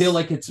 Yeah. And I feel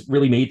like it's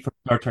really made for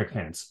Star Trek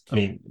fans. I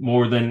mean,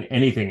 more than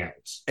anything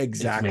else.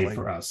 Exactly. It's made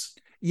for us.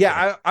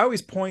 Yeah. I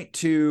always point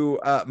to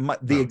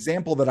the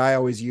example that I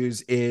always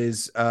use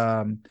is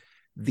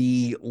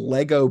the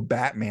Lego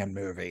Batman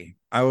movie.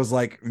 I was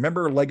like,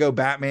 remember Lego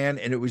Batman?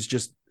 And it was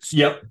just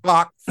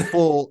chock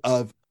full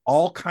of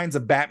all kinds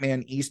of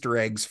Batman Easter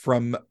eggs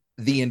from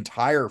the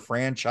entire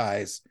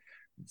franchise,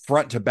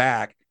 front to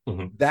back.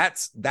 Mm-hmm.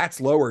 That's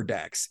Lower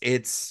Decks.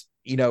 It's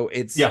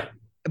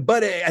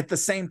but at the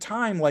same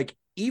time, like,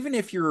 even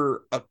if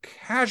you're a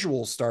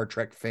casual Star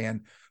Trek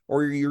fan,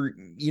 or you're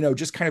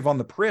just kind of on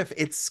the periph,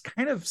 it's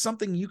kind of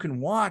something you can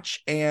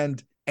watch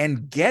and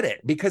get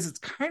it, because it's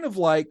kind of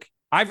like,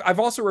 I've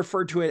also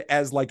referred to it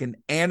as like an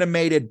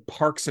animated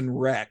Parks and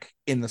Rec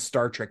in the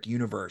Star Trek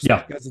universe.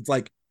 Yeah. Because it's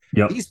like,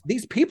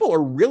 these people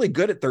are really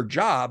good at their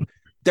job.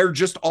 They're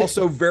just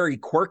also very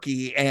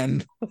quirky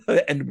and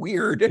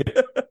weird.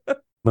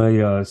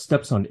 My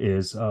stepson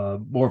is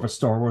more of a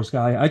Star Wars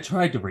guy. I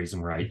tried to raise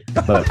him right,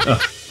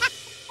 but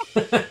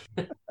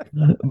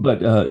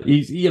but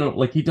he's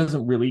he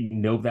doesn't really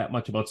know that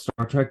much about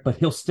Star Trek, but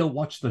he'll still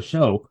watch the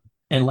show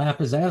and laugh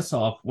his ass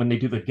off when they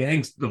do the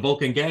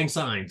Vulcan gang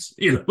signs.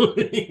 He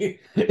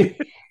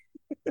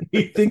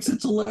thinks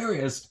it's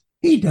hilarious.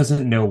 He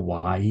doesn't know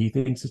why he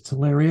thinks it's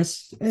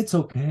hilarious. It's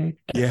okay.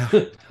 Yeah.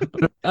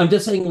 But I'm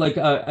just saying, like,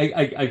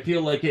 I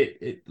feel like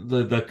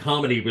the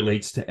comedy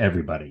relates to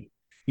everybody.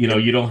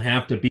 You don't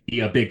have to be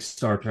a big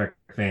Star Trek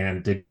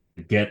fan to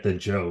get the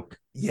joke.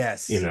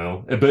 Yes.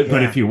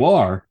 But if you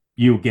are,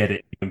 you get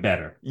it even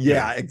better.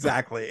 Yeah,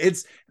 exactly.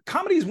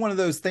 Comedy is one of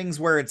those things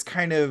where it's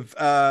kind of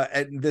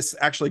and this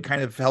actually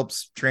kind of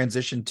helps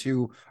transition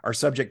to our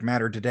subject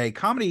matter today.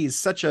 Comedy is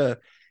such a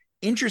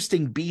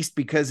interesting beast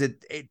because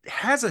it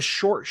has a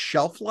short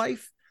shelf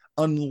life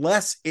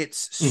unless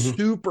it's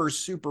super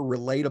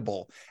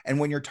relatable. And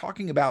when you're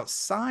talking about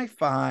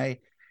sci-fi,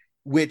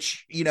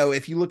 which,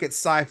 if you look at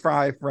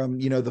sci-fi from,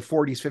 the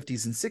 40s,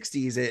 50s, and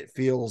 60s, it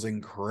feels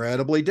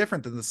incredibly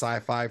different than the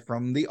sci-fi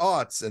from the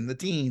aughts and the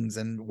teens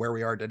and where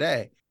we are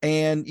today.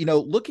 And,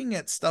 looking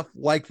at stuff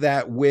like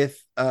that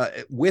with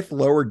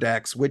Lower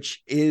Decks,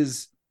 which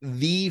is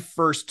the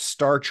first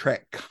Star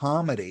Trek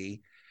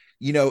comedy,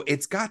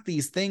 it's got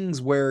these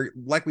things where,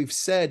 like we've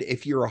said,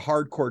 if you're a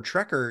hardcore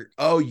Trekker,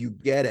 you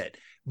get it.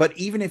 But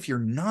even if you're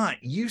not,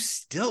 you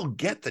still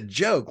get the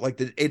joke.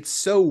 Like, it's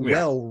so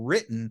well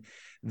written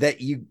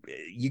that you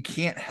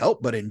can't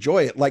help but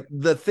enjoy it. Like,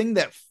 the thing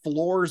that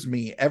floors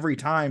me every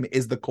time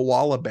is the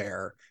koala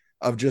bear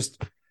of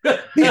just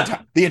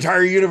the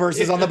entire universe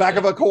is on the back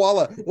of a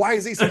koala. Why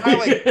is he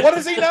smiling? What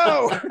does he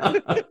know?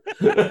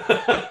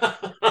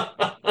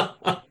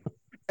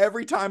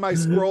 Every time I'm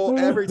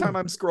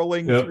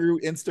scrolling through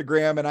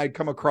Instagram and I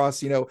come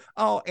across,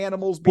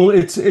 animals. Well,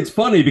 it's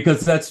funny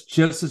because that's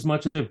just as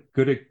much a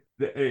good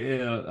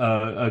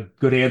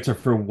answer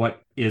for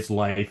what is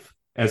life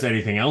as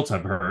anything else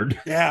I've heard.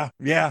 Yeah.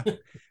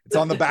 It's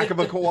on the back of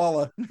a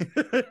koala.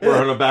 We're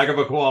on the back of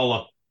a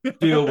koala.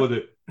 Deal with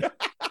it.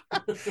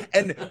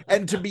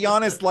 And to be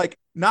honest, like,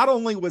 not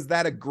only was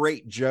that a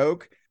great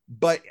joke,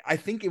 but I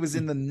think it was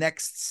in the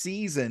next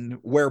season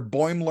where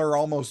Boimler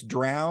almost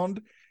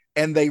drowned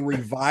and they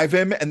revive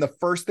him, and the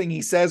first thing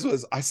he says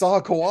was, "I saw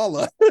a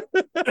koala."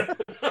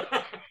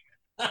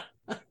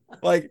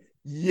 Like,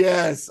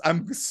 yes,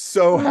 I'm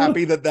so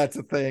happy that that's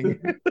a thing.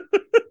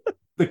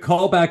 The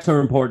callbacks are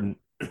important.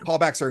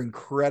 Callbacks are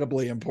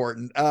incredibly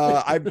important.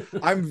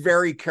 I'm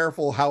very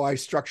careful how I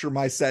structure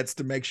my sets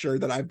to make sure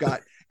that I've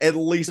got at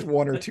least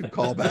one or two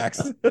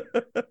callbacks.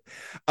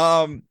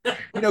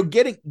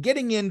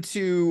 Getting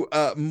into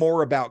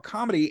more about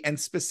comedy, and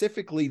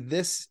specifically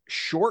this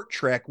short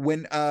trek,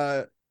 when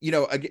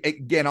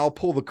again, I'll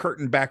pull the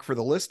curtain back for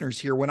the listeners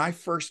here. When I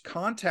first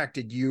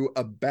contacted you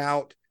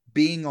about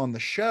being on the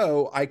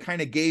show, I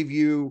kind of gave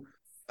you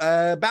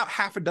about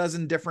half a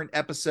dozen different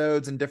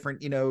episodes and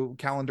different,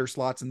 calendar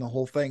slots and the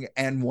whole thing.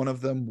 And one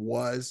of them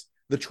was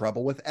The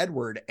Trouble with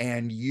Edward.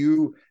 And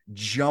you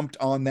jumped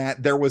on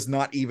that. There was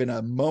not even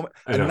a moment,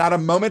 not a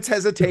moment's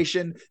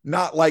hesitation,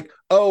 not like,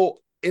 oh,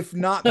 if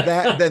not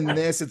that, then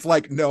this. It's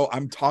like, no,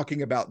 I'm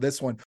talking about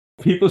this one.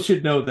 People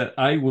should know that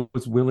I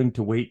was willing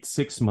to wait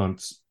 6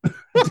 months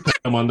to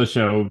come on the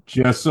show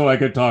just so I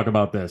could talk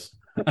about this.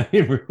 I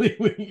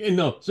really,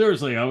 no,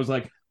 seriously, I was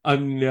like,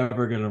 I'm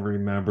never going to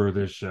remember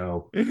this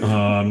show.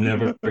 I'm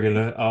never going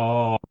to,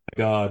 oh my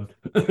God.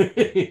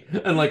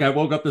 And like, I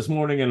woke up this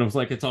morning and I was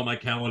like, it's on my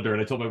calendar.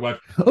 And I told my wife,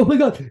 oh my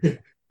God,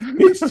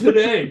 it's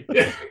today.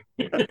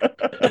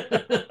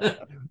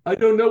 I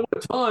don't know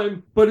what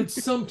time, but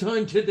it's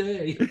sometime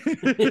today.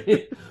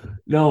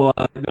 No,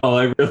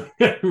 I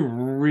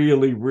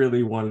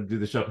really want to do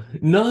the show.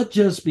 Not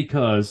just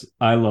because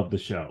I love the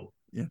show,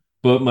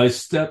 but my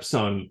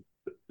stepson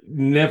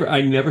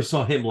I never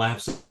saw him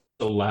laugh so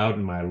loud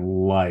in my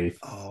life,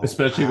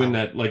 especially when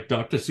that like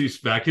Dr.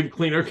 Seuss vacuum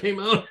cleaner came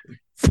out.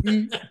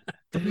 And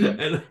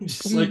I'm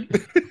just like,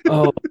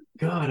 oh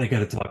God, I got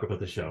to talk about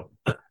the show.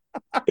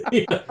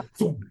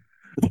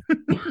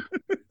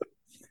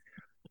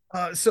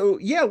 So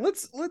yeah,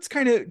 let's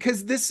kind of,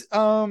 because this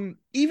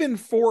even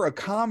for a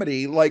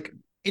comedy, like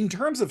in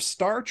terms of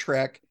Star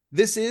Trek,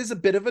 this is a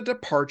bit of a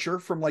departure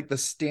from like the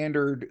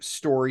standard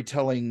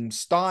storytelling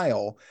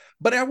style,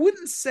 but I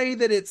wouldn't say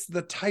that it's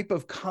the type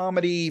of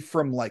comedy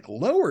from like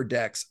Lower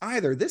Decks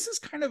either. This is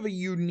kind of a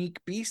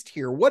unique beast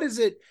here. What is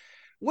it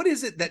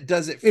that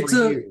does it for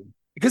you?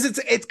 Because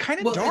it's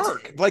kind of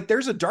dark. Like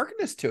there's a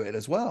darkness to it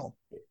as well.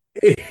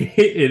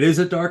 It is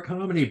a dark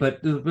comedy, but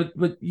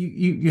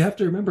you have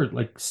to remember,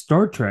 like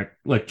Star Trek,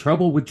 like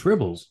Trouble with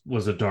Tribbles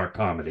was a dark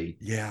comedy,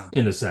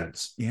 in a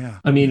sense.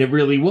 I mean, it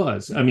really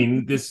was. I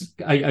mean, this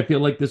I feel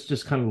like this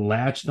just kind of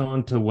latched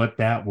on to what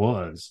that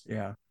was.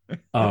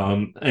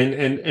 And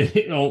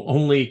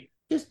only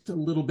just a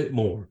little bit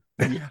more.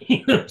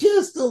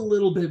 Just a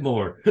little bit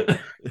more.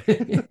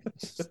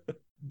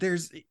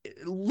 There's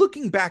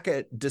looking back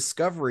at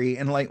Discovery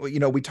and like,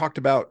 we talked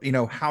about,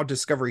 how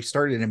Discovery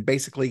started, and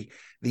basically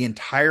the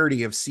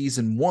entirety of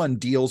season 1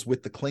 deals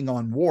with the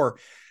Klingon War.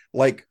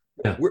 Like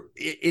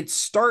it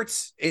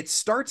starts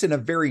in a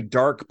very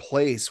dark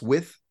place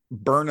with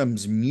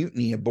Burnham's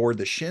mutiny aboard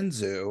the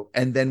Shenzhou.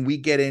 And then we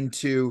get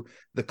into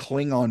the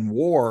Klingon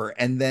War,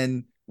 and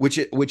then which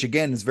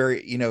again is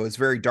very, is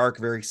very dark,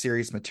 very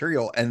serious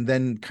material. And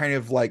then kind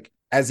of like,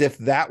 as if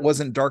that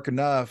wasn't dark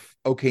enough,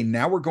 okay,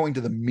 now we're going to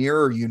the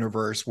mirror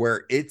universe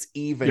where it's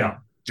even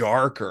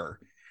darker.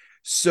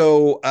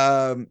 So,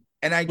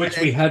 which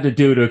we had to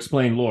do to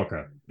explain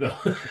Lorca.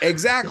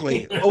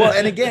 Exactly. Well,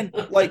 and again,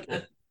 like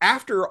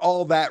after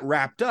all that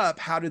wrapped up,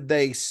 how did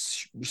they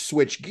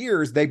switch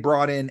gears? They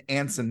brought in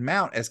Anson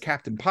Mount as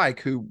Captain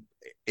Pike, who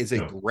is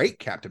a great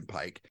Captain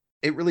Pike.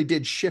 It really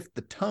did shift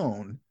the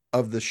tone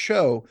of the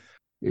show.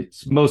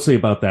 It's mostly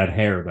about that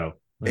hair, though.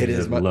 It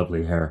is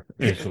lovely hair.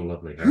 It's a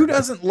lovely hair. Who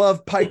doesn't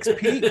love Pike's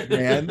Peak,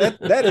 man?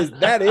 That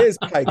is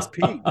Pike's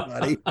Peak,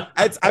 buddy.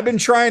 I've been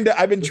trying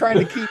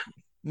to keep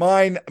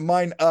mine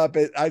up.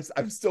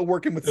 I'm still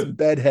working with some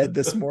bedhead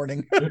this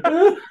morning.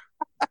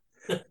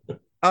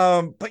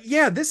 But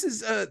yeah, this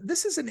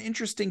is an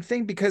interesting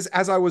thing, because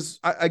as I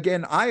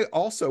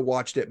also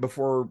watched it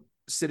before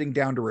sitting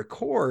down to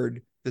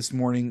record this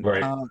morning,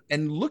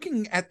 and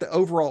looking at the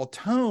overall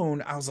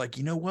tone, I was like,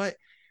 you know what?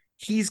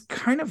 He's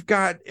kind of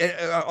got,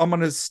 I'm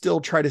going to still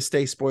try to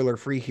stay spoiler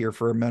free here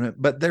for a minute,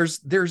 but there's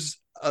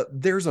a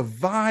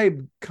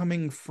vibe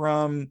coming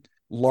from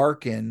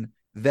Larkin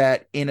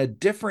that in a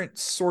different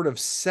sort of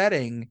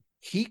setting,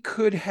 he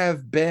could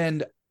have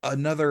been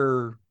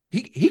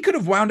he could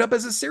have wound up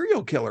as a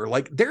serial killer.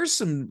 Like there's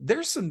some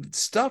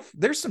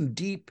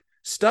deep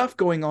stuff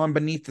going on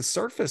beneath the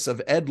surface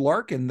of Ed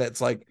Larkin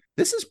that's like,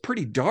 this is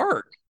pretty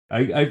dark.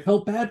 I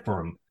felt bad for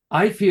him.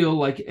 I feel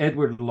like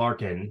Edward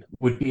Larkin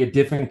would be a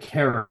different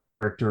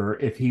character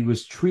if he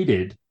was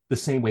treated the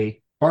same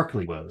way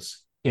Barclay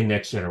was in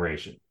Next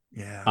Generation.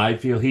 Yeah. I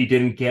feel he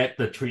didn't get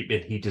the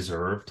treatment he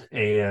deserved,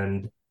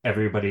 and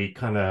everybody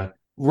kind of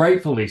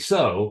rightfully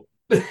so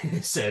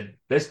said,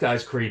 this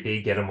guy's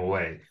creepy, get him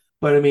away.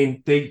 But I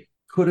mean, they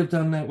could have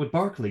done that with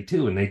Barclay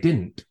too, and they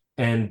didn't.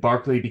 And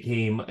Barclay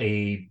became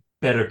a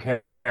better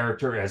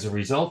character as a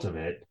result of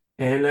it.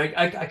 And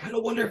I kind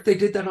of wonder if they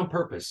did that on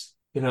purpose,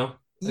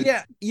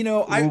 Yeah,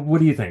 what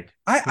do you think?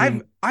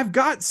 I've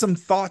got some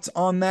thoughts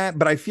on that,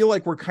 but I feel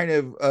like we're kind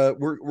of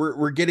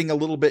we're getting a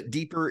little bit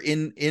deeper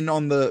in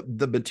on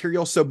the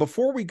material. So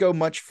before we go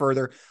much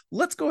further,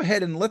 let's go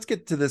ahead and let's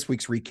get to this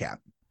week's recap.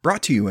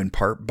 Brought to you in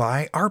part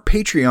by our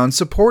Patreon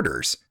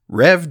supporters: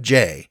 Rev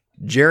J,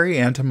 Jerry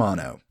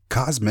Antimano,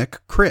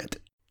 Cosmic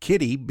Crit,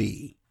 Kitty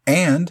B,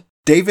 and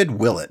David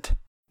Willett.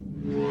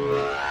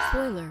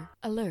 Spoiler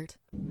alert.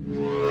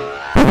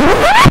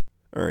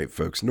 All right,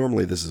 folks,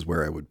 normally this is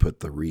where I would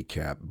put the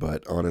recap,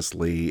 but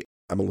honestly,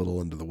 I'm a little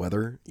under the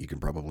weather. You can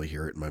probably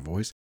hear it in my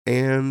voice.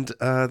 And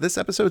this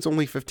episode's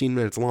only 15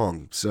 minutes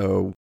long,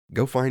 so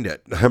go find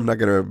it. I'm not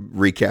going to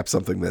recap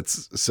something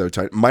that's so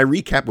tight. My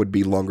recap would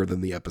be longer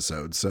than the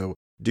episode. So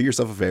do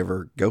yourself a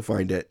favor, go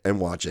find it and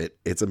watch it.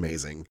 It's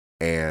amazing.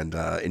 And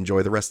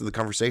enjoy the rest of the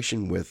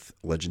conversation with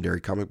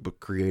legendary comic book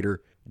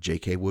creator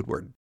J.K.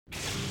 Woodward.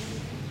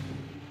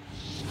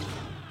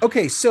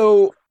 Okay,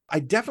 so I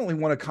definitely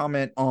want to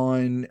comment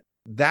on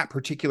that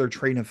particular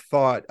train of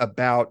thought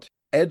about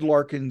Ed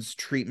Larkin's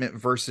treatment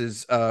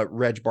versus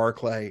Reg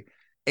Barclay.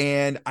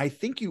 And I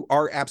think you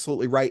are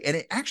absolutely right. And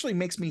it actually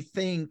makes me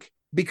think,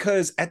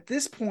 because at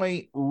this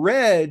point,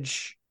 Reg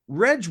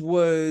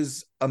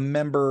was a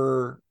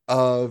member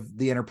of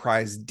the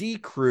Enterprise D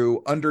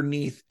crew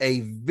underneath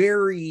a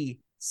very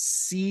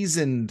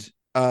seasoned,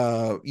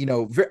 a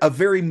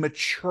very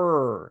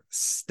mature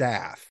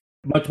staff.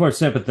 Much more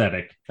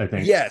sympathetic, I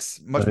think. Yes,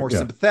 much more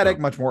sympathetic,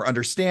 Yeah. much more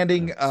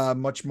understanding,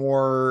 much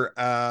more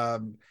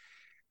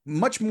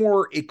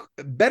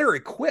better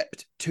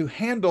equipped to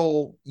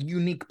handle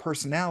unique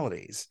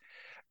personalities.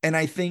 And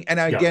I think, and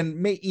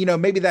again,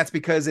 maybe that's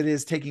because it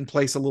is taking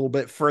place a little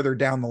bit further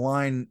down the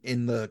line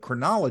in the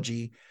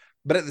chronology,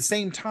 but at the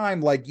same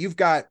time, like, you've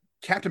got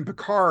Captain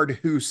Picard,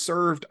 who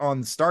served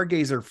on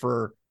Stargazer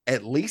for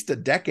at least a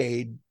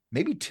decade,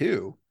 maybe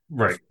two,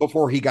 Right,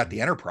 before he got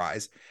the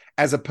Enterprise,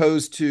 as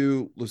opposed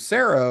to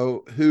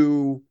Lucero,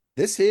 who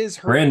this is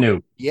her brand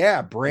new.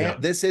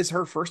 This is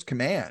her first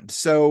command.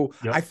 So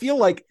Yep. I feel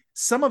like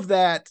some of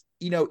that,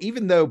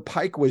 even though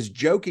Pike was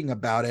joking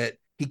about it,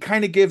 he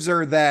kind of gives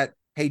her that,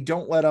 hey,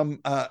 don't let him,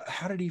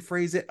 how did he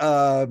phrase it?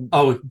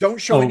 Don't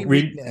show any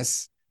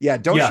weakness. Yeah,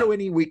 don't show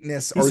any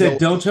weakness. He said,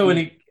 don't show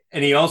any,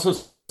 and he also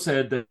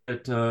said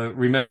that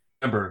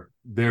remember,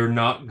 they're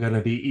not going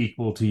to be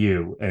equal to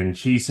you. And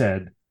she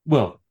said,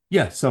 well,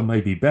 yeah, some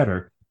may be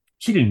better.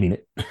 She didn't mean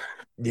it.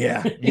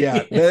 Yeah.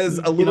 There's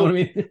a little, You know what I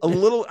mean? a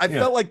little. I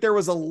felt like there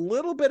was a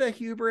little bit of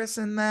hubris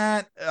in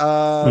that,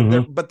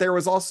 but there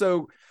was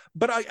also.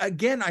 But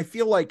I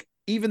feel like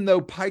even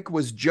though Pike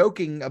was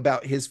joking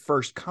about his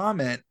first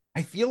comment,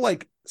 I feel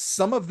like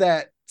some of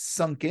that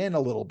sunk in a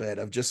little bit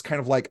of just kind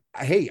of like,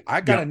 hey,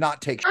 I gotta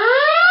not take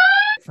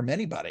from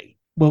anybody.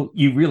 Well,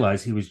 you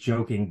realize he was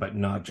joking, but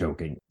not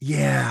joking.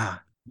 Yeah.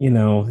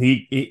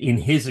 He, in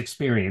his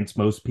experience,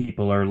 most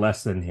people are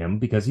less than him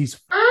because he's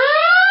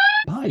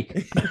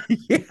Pike.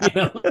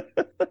 Yeah.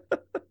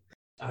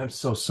 I'm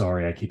so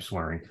sorry. I keep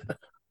swearing.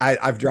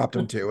 I've dropped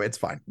him too. It's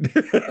fine.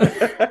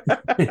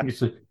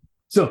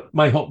 So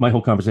my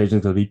whole conversation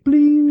is going to be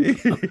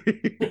please.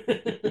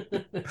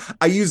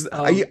 I use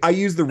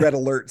the red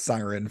alert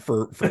siren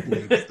for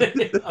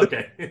bleeps.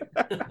 Okay.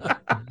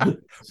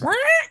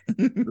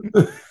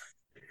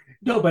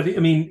 No, but I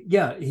mean,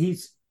 yeah,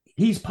 he's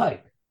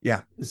Pike.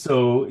 Yeah.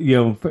 So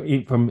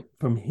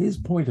from his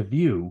point of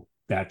view,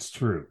 that's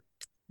true.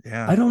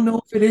 Yeah. I don't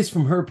know if it is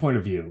from her point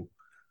of view.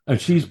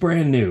 She's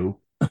brand new,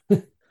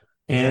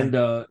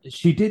 and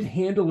she did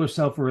handle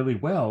herself really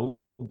well,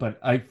 but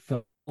I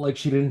felt like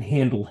she didn't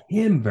handle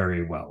him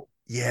very well.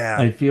 Yeah.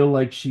 I feel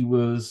like she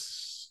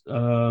was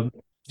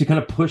she kind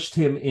of pushed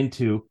him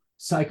into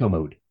psycho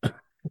mode.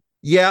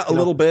 Yeah, a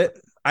little bit.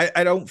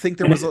 I don't think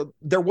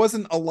there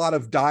wasn't a lot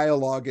of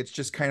dialogue. It's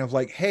just kind of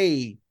like,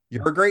 hey,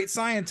 you're a great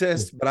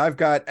scientist, but I've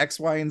got X,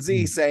 Y, and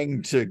Z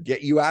saying to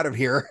get you out of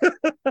here.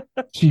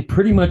 She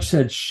pretty much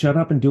said, shut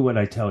up and do what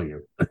I tell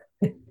you.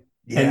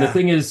 And the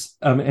thing is,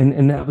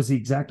 and that was the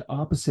exact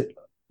opposite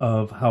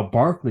of how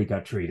Barclay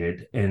got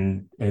treated.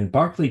 And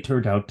Barclay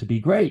turned out to be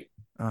great.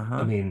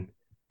 I mean,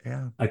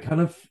 I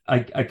kind of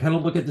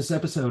look at this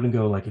episode and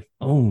go like, if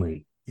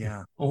only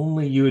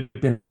you had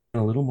been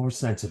a little more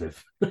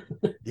sensitive.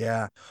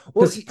 Yeah.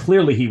 Well,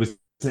 clearly he was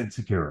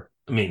insecure.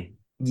 I mean,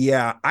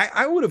 yeah,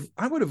 I would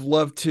have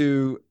loved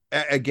to,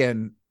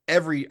 again,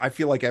 I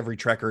feel like every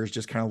Trekker is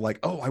just kind of like,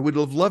 oh, I would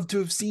have loved to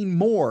have seen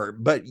more.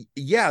 But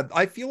yeah,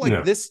 I feel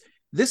like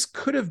this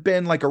could have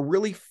been like a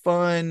really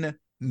fun,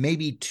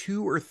 maybe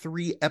 2 or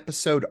 3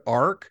 episode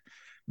arc,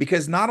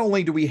 because not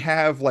only do we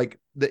have like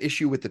the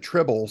issue with the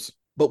Tribbles,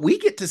 but we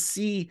get to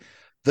see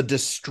the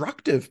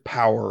destructive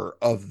power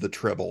of the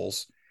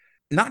Tribbles,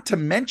 not to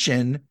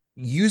mention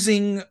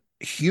using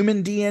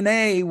human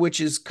DNA, which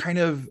is kind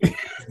of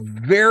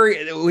I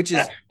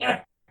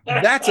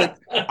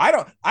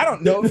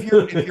don't know if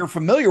you're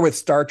familiar with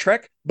Star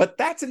Trek, but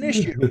that's an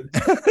issue.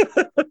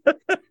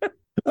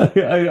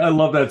 I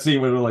love that scene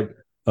where they're like,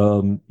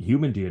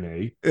 human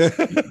DNA.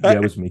 Yeah,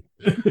 it was me.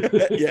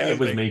 Yeah, it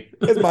was me.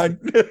 It's mine.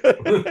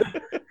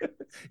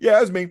 Yeah,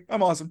 it was me.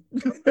 I'm awesome.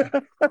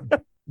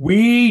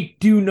 We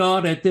do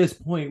not at this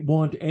point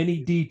want any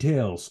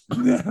details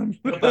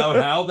about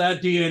how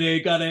that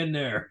DNA got in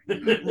there.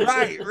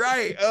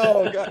 Right.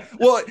 Oh God.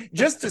 Well,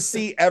 just to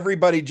see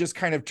everybody just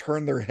kind of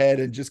turn their head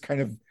and just kind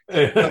of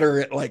utter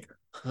it like,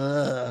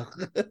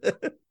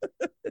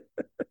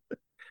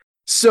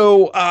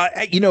 So,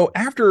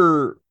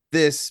 after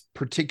this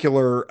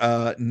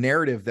particular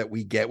narrative that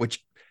we get,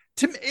 which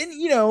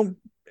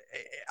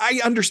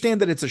I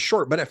understand that it's a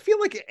short, but I feel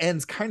like it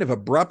ends kind of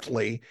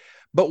abruptly.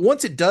 But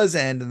once it does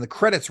end and the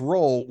credits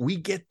roll, we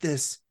get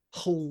this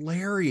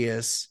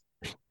hilarious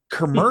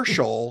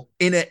commercial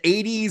in an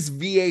 80s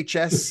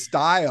VHS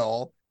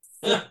style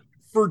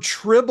for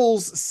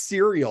Tribble's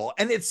cereal.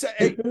 And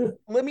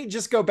let me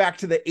just go back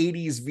to the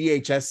 80s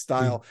VHS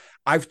style.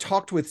 I've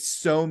talked with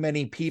so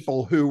many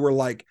people who were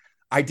like,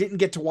 I didn't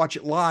get to watch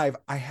it live.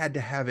 I had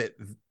to have it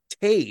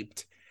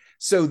taped.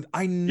 So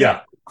I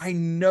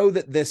know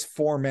that this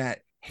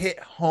format hit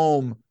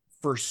home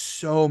for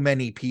so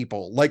many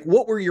people. Like,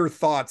 what were your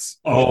thoughts?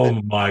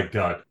 Oh my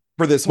God.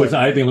 For this was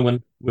I the only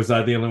one? Was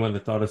I the only one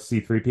that thought of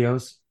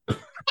C-3POs?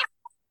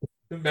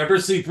 Remember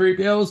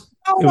C-3POs?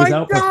 Oh, it was my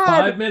out God. for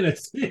 5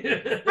 minutes.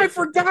 I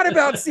forgot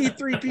about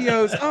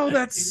C-3POs. Oh,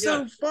 that's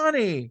so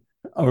funny.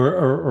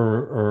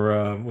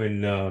 Or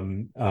when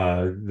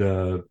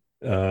the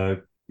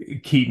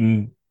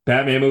Keaton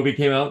Batman movie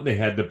came out, they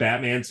had the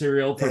Batman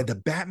cereal for the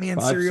Batman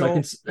 5 cereal.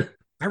 seconds.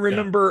 I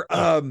remember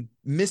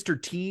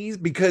Mr. T's,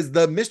 because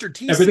the Mr.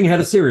 T everything had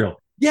a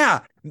cereal. Yeah.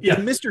 The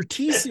Mr.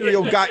 T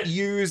cereal got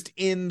used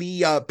in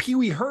the Pee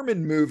Wee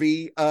Herman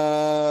movie.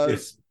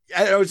 Yes.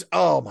 It was,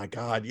 oh my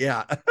God,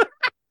 yeah.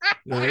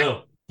 I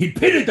know. He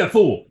pitted the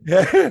fool.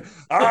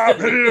 I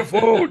pity the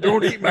fool.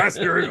 Don't eat my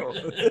cereal.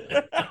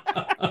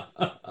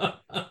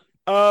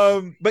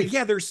 But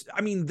yeah, this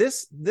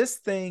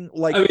thing,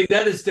 like, I mean,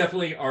 that is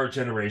definitely our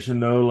generation,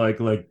 though. Like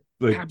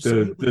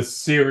the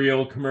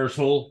cereal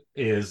commercial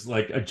is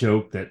like a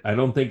joke that I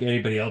don't think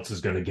anybody else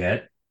is going to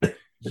get.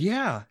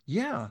 Yeah.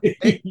 You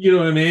know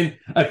what I mean?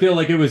 I feel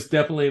like it was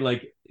definitely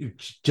like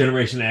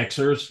Generation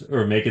Xers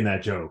or making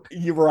that joke.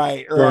 You're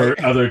right. Or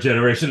other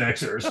Generation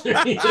Xers.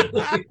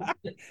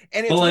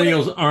 And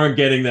millennials aren't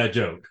getting that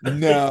joke.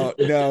 No,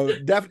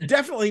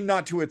 definitely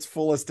not to its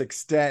fullest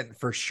extent,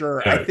 for sure.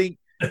 Right. I think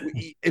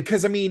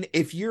because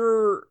if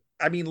you're,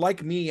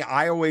 like me,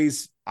 I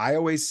always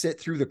sit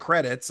through the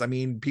credits.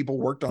 People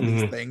worked on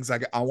these things.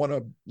 I want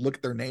to look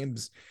at their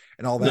names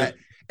and all that.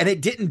 And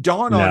it didn't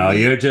dawn on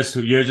me. You're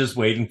just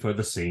waiting for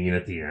the scene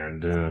at the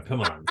end. Come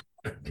on.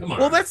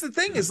 Well, that's the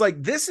thing, is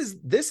like, this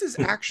is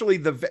actually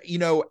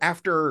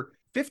after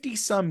 50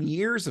 some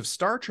years of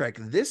Star Trek,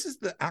 this is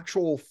the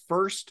actual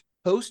first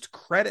post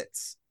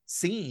credits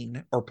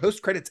scene, or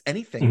post credits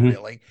anything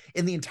really,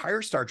 in the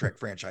entire Star Trek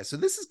franchise. So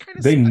this is kind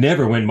of, they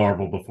never went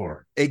Marvel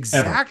before.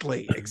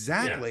 Exactly. Yeah.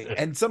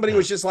 And somebody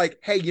was just like,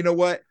 hey, you know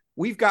what?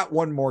 We've got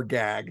one more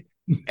gag.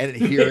 And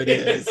here it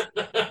is.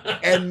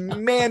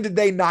 And man, did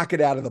they knock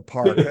it out of the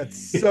park.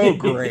 That's so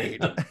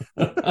great.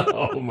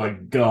 Oh my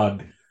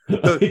God.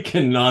 I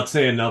cannot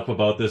say enough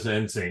about this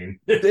end scene.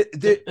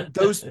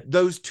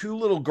 Those two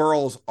little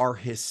girls are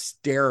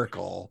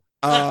hysterical.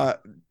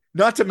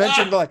 Not to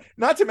mention like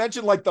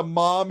the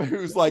mom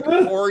who's like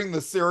pouring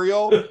the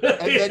cereal, and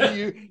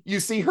then you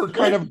see her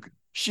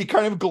she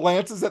kind of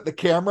glances at the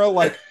camera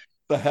like,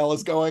 the hell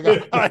is going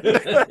on?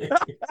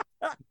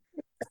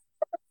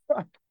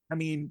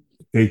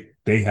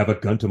 They have a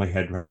gun to my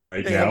head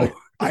right now.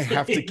 I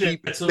have to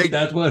keep.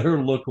 That's what her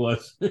look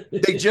was.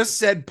 They just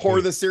said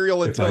pour the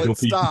cereal until it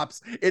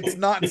stops. It's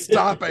not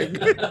stopping.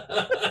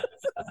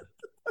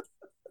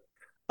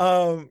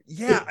 Like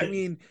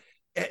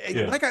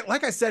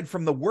I said,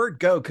 from the word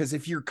go, because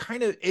if you're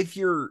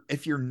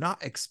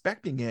not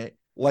expecting it,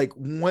 like,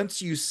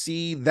 once you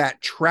see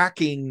that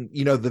tracking,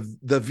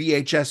 the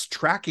VHS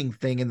tracking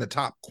thing in the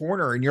top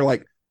corner, and you're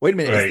like, wait a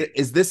minute, right.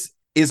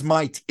 Is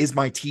my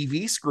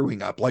TV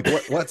screwing up? Like,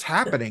 what's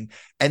happening?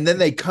 And then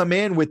they come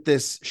in with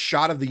this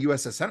shot of the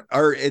USS,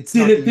 or it's.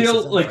 Did it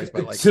feel like,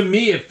 to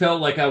me, it felt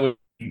like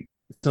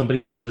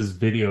somebody was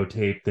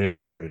videotaped there.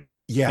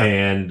 Yeah.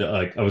 And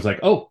I was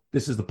like, oh,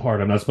 this is the part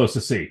I'm not supposed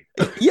to see.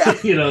 Yeah.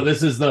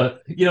 This is the,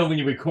 when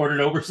you record it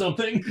over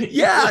something.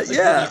 Yeah.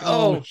 Yeah.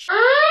 Oh.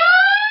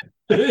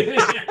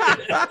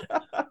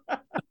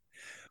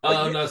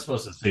 I'm not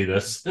supposed to see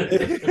this.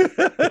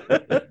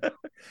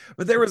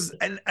 But there was,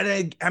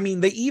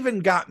 they even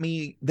got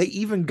me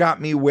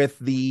with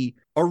the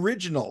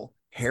original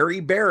Harry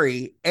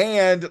Berry,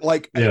 and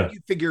you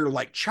figure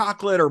like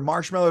chocolate or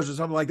marshmallows or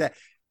something like that,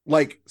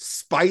 like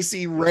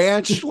spicy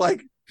ranch,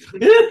 like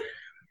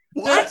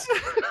what?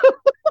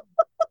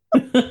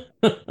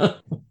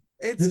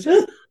 It's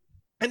just,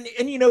 and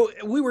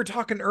we were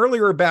talking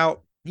earlier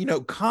about,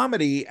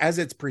 comedy as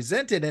it's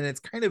presented, and it's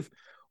kind of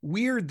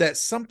weird that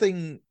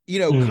something,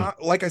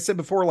 like I said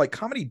before, like,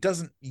 comedy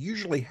doesn't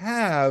usually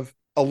have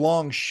a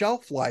long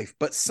shelf life,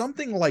 but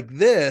something like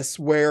this,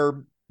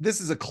 where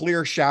this is a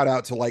clear shout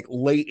out to like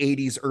late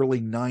 80s, early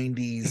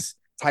 90s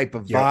type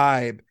of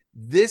vibe.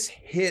 This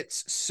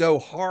hits so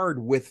hard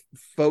with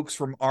folks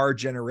from our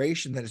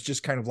generation that it's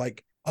just kind of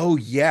like, oh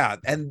yeah.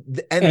 And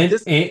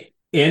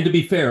to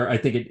be fair, I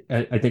think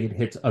it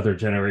hits other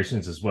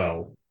generations as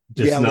well.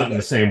 Just not in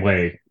the same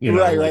way,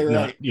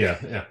 right.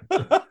 Yeah.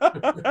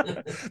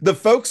 The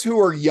folks who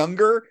are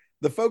younger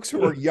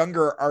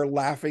are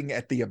laughing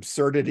at the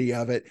absurdity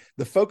of it.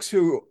 The folks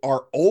who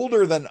are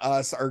older than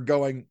us are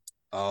going,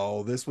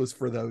 oh, this is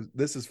for those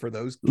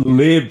kids.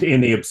 Lived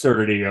in the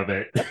absurdity of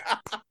it.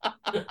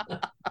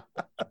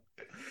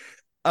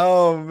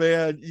 Oh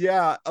man,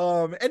 yeah.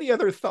 Any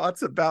other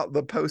thoughts about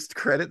the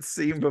post-credits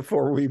scene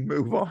before we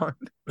move on?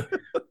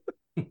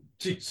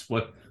 Jeez,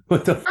 what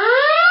the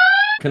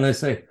can I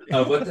say?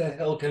 What the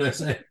hell can I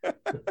say?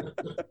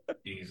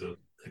 Jesus.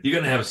 You're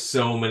gonna have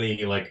so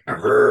many like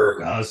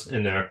us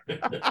in there.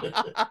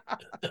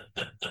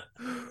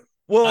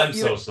 Well, I'm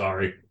so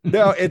sorry.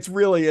 No, it's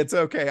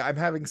okay. I'm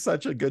having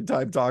such a good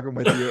time talking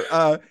with you.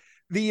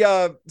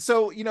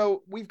 So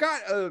we've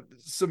got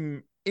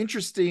some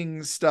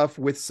interesting stuff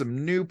with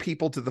some new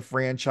people to the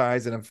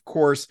franchise, and of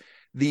course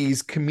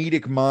these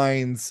comedic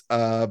minds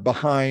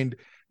behind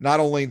not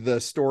only the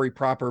story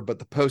proper but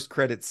the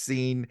post-credit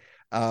scene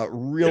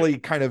really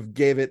kind of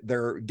gave it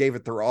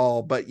their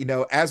all. But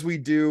as we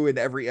do in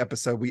every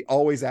episode, we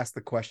always ask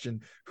the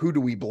question, who do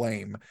we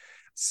blame?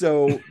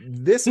 So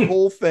this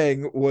whole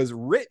thing was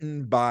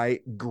written by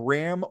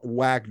Graham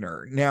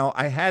Wagner. Now,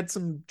 I had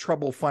some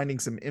trouble finding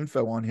some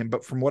info on him,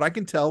 but from what I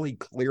can tell, he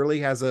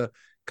clearly has a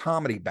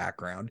comedy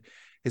background.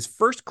 His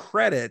first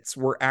credits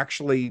were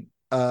actually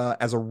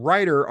as a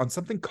writer on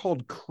something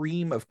called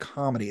Cream of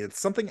Comedy. It's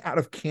something out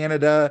of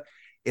Canada.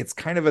 It's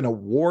kind of an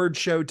award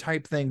show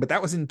type thing, but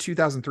that was in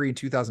 2003 and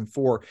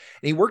 2004. And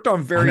he worked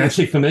on various... I'm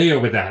actually familiar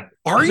with that.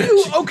 Are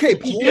you? Okay,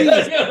 please.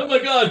 Yeah, oh my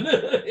God.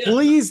 Yeah.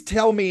 Please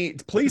tell me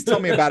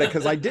about it,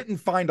 because I didn't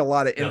find a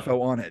lot of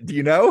info on it. Do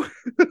you know?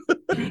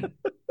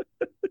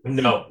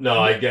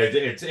 No, I get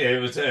it.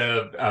 It was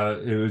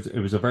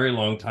a very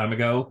long time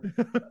ago.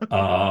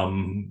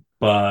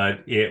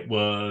 But it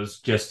was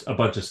just a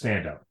bunch of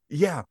stand-up.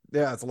 Yeah,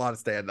 it's a lot of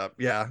stand-up.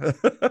 Yeah.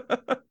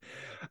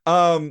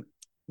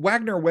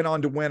 Wagner went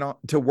on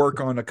to work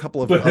on a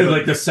couple of... But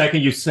like the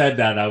second you said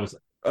that, I was...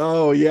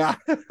 Oh, yeah.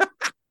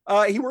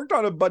 He worked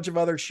on a bunch of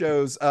other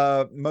shows,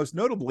 most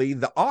notably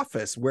The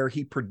Office, where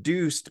he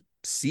produced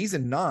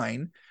season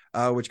 9,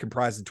 which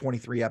comprised of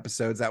 23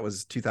 episodes. That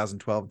was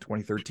 2012 and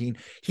 2013.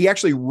 He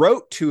actually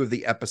wrote 2 of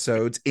the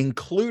episodes,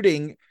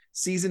 including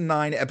season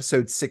 9,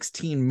 episode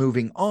 16,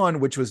 Moving On,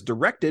 which was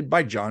directed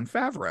by Jon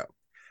Favreau.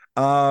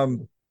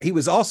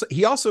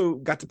 He also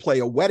got to play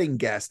a wedding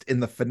guest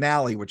in the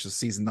finale, which is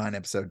season 9,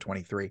 episode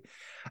 23.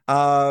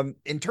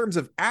 In terms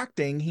of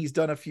acting, he's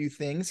done a few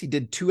things. He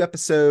did 2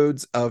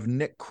 episodes of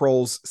Nick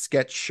Kroll's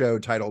sketch show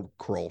titled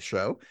Kroll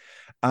Show.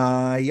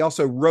 He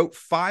also wrote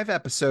 5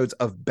 episodes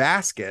of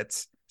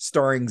Baskets,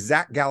 starring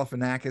Zach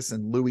Galifianakis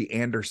and Louis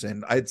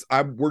Anderson.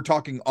 We're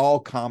talking all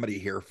comedy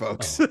here,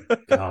 folks. Oh,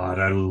 God,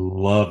 I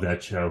love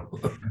that show.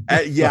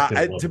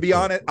 To be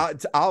honest,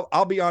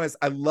 I'll be honest.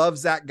 I love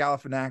Zach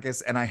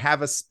Galifianakis, and I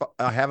have a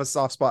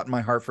soft spot in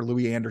my heart for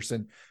Louis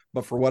Anderson.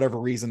 But for whatever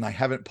reason, I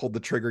haven't pulled the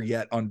trigger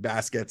yet on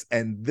Baskets,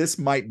 and this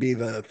might be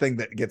the thing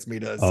that gets me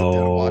to sit down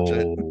and watch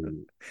it.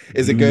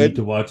 Is it good? You need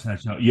to watch that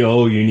show.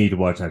 You need to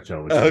watch that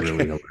show. It's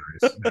really hilarious.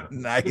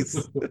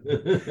 Nice.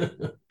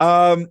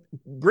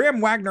 Graham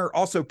Wagner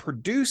also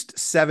produced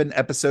 7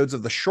 episodes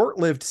of the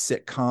short-lived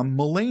sitcom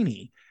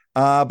Mulaney.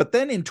 But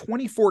then in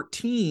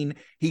 2014,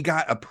 he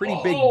got a pretty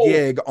big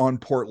gig on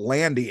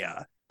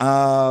Portlandia,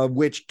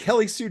 which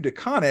Kelly Sue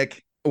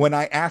DeConnick, when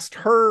I asked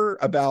her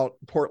about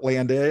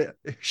Portlandia,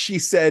 she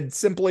said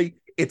simply,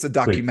 it's a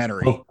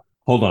documentary. Wait,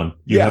 hold on.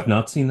 You have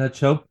not seen that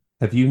show?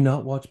 Have you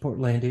not watched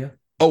Portlandia?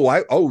 I've watched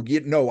a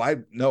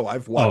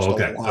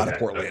lot of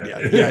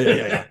Portlandia.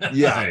 Okay.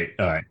 Yeah.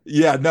 All right.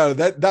 Yeah, no,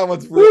 that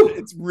one's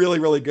it's really,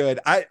 really good.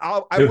 I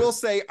will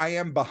say I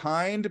am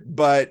behind,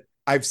 but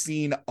I've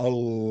seen a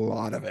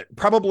lot of it.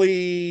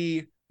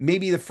 Probably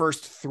maybe the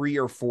first 3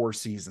 or 4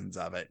 seasons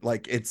of it.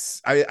 Like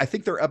I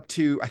think they're up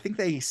to, I think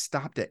they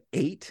stopped at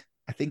 8.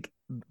 I think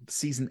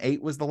season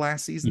 8 was the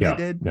last season they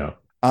did. Yeah.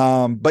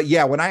 But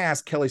yeah, when I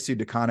asked Kelly Sue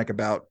DeConnick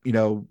about,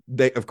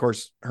 they, of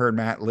course, her and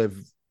Matt live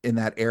in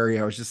that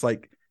area, I was just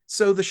like,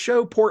 so the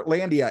show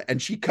Portlandia,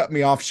 and she cut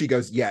me off. She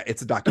goes, yeah,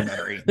 it's a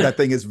documentary. That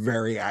thing is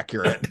very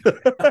accurate.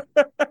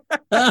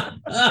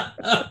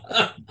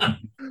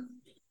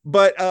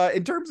 But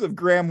in terms of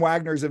Graham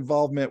Wagner's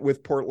involvement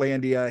with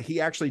Portlandia, he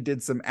actually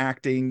did some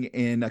acting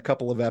in a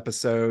couple of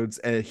episodes.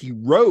 He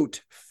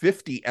wrote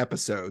 50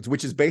 episodes,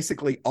 which is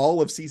basically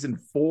all of season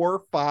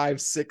 4,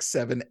 5, 6,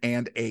 7,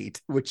 and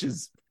 8, which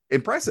is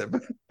impressive.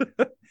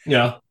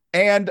 Yeah.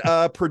 And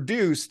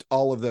produced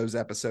all of those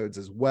episodes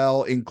as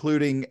well,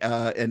 including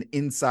an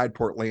Inside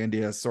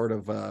Portlandia sort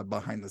of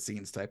behind the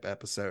scenes type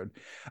episode.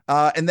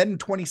 And then in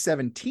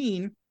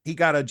 2017, he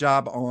got a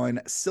job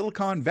on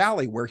Silicon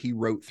Valley, where he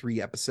wrote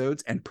 3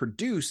 episodes and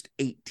produced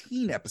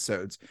 18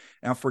 episodes.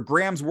 Now, for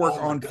Graham's work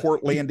on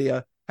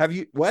Portlandia, have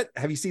you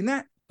seen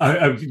that?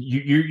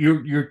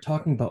 You're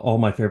talking about all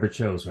my favorite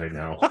shows right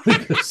now.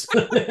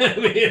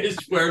 I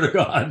swear to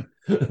God,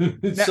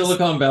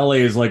 Silicon Valley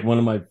is like one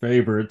of my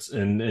favorites,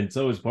 and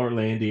so is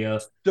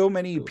Portlandia. So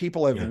many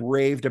people have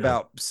raved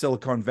about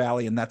Silicon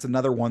Valley, and that's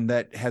another one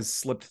that has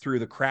slipped through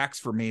the cracks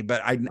for me.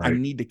 But I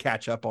need to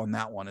catch up on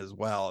that one as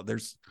well.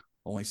 There's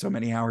only so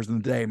many hours in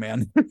the day,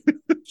 man.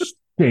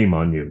 Shame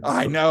on you.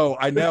 I know.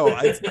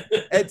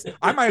 It's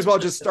I might as well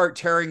just start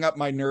tearing up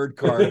my nerd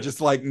card.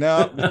 Just like,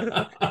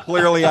 no,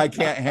 clearly I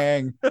can't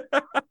hang.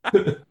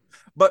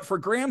 But for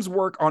Graham's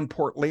work on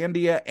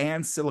Portlandia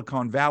and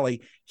Silicon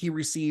Valley, he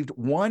received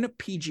 1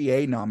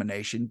 PGA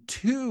nomination,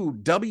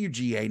 2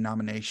 WGA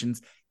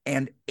nominations,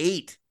 and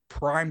 8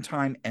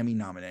 primetime Emmy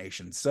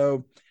nominations.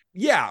 So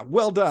yeah,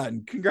 well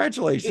done.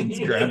 Congratulations,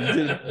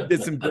 Graham.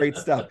 Did some great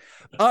stuff.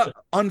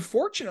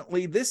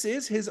 Unfortunately, this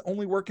is his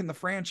only work in the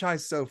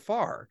franchise so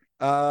far.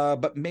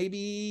 But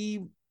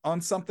maybe on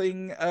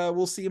something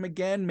we'll see him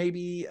again.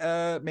 Maybe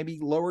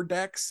Lower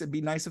Decks. It'd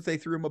be nice if they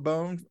threw him a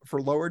bone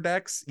for Lower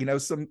Decks,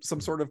 some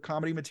sort of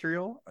comedy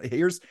material.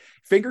 Here's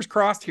fingers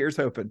crossed, here's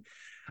hoping.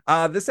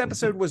 This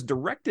episode was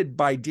directed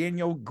by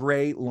Daniel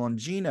Gray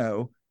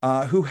Longino,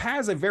 who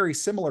has a very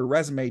similar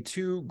resume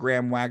to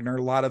Graham Wagner,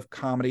 a lot of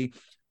comedy,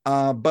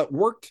 but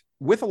worked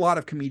with a lot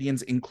of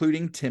comedians,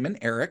 including Tim and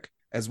Eric,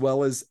 as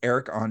well as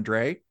Eric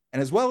Andre,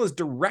 and as well as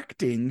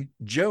directing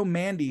Joe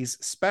Mandy's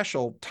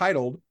special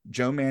titled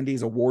Joe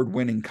Mandy's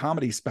award-winning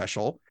comedy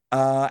special,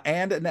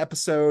 and an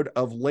episode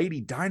of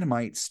Lady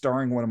Dynamite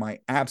starring one of my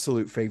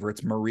absolute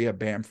favorites, Maria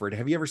Bamford.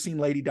 Have you ever seen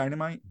Lady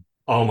Dynamite?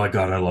 Oh my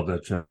God, I love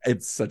that show.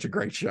 It's such a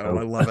great show.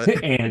 I love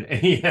it. And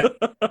yeah,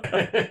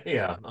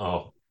 yeah.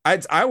 Oh, I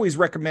always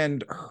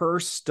recommend her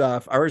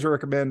stuff. I always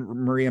recommend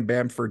Maria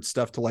Bamford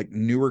stuff to like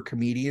newer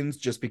comedians,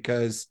 just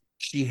because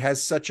she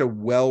has such a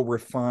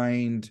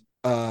well-refined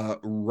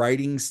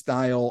writing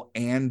style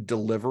and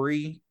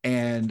delivery.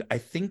 And I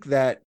think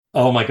that,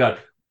 oh my God,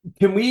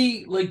 can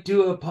we like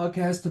do a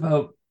podcast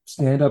about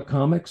stand-up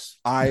comics?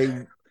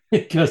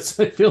 Because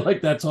I feel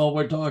like that's all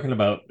we're talking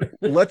about.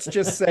 Let's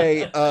just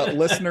say,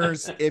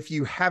 listeners, if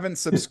you haven't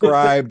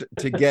subscribed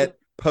to get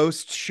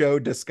post-show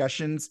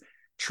discussions,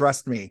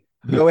 trust me,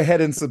 go ahead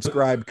and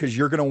subscribe, because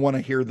you're going to want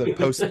to hear the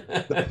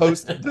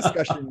post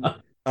discussion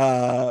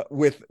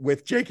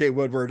with J.K.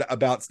 Woodward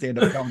about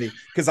stand-up comedy,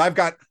 because I've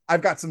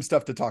got some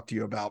stuff to talk to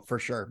you about for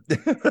sure.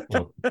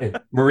 Well,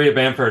 Maria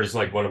Bamford is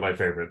like one of my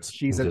favorites.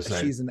 She's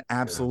an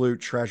absolute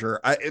treasure.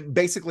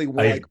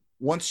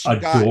 Once she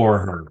adore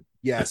her.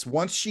 Yes,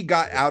 once she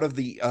got out of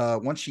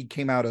once she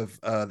came out of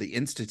the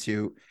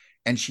Institute,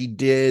 and she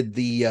did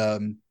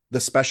the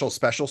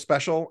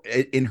special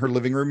in her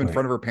living room in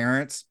front of her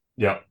parents.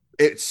 Yeah.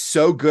 It's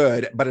so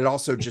good, but it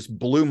also just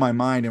blew my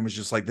mind and was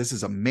just like, this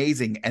is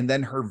amazing. And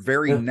then her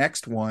very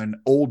next one,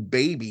 Old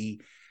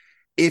Baby,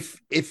 if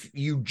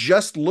you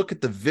just look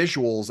at the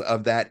visuals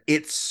of that,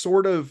 it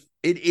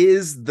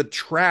is the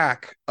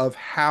track of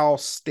how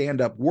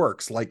stand-up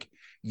works. Like,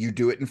 you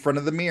do it in front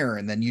of the mirror,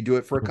 and then you do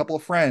it for a couple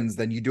of friends,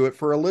 then you do it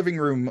for a living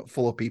room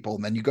full of people,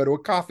 and then you go to a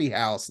coffee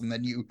house, and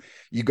then you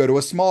go to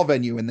a small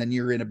venue, and then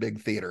you're in a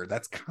big theater.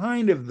 That's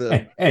kind of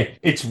the hey,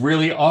 it's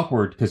really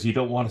awkward because you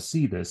don't want to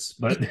see this,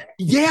 but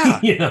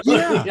yeah.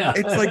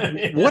 It's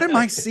like, what am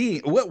I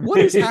seeing? What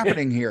is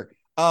happening here?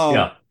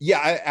 I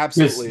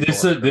absolutely.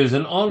 There's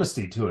an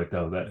honesty to it,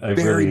 though, that I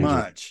very really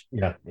much.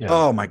 Yeah.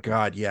 Oh my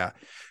God, yeah.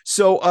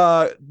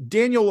 So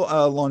Daniel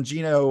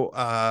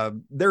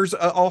Longino, there's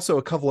also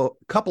a couple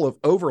of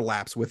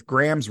overlaps with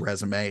Graham's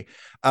resume.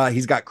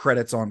 He's got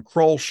credits on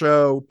Kroll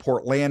Show,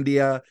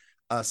 Portlandia,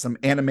 some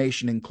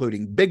animation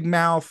including Big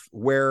Mouth,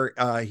 where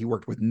he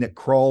worked with Nick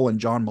Kroll and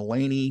John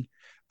Mulaney.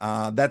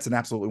 That's an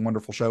absolutely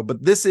wonderful show.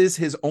 But this is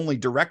his only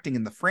directing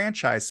in the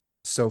franchise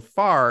so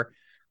far.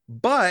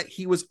 But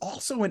he was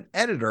also an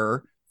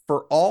editor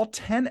for all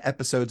 10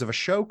 episodes of a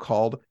show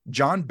called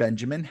John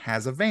Benjamin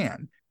Has a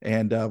Van.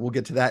 And we'll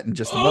get to that in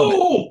just a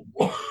moment.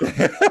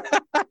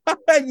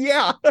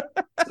 Yeah.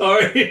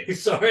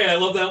 Sorry, I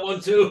love that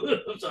one too.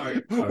 I'm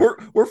sorry.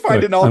 We're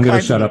finding all I'm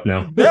kinds. I'm gonna shut up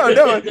now.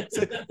 No,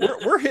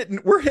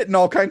 we're hitting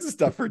all kinds of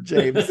stuff for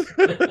James.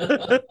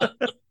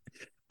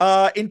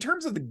 In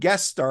terms of the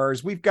guest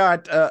stars, we've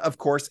got of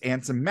course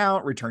Anson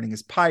Mount returning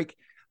as Pike.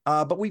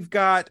 But we've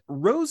got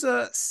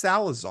Rosa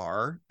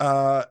Salazar,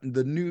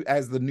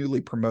 the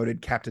newly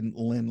promoted Captain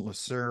Lynn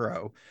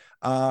Lucero.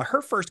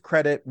 Her first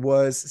credit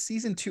was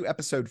season 2,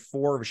 episode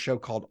 4 of a show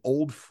called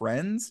Old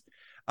Friends.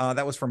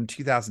 That was from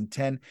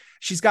 2010.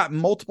 She's got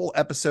multiple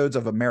episodes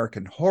of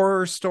American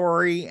Horror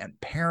Story and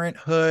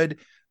Parenthood.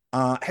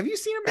 Have you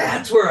seen her?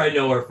 That's where I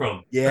know her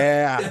from.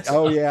 Yeah.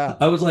 Yeah.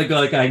 I was like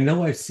I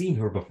know I've seen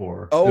her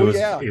before.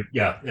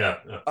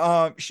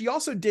 Yeah. She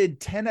also did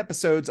 10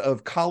 episodes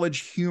of College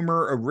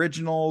Humor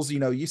Originals.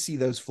 You see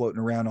those floating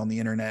around on the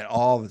internet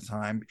all the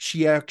time.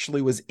 She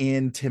actually was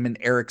in Tim and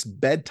Eric's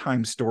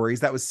Bedtime Stories.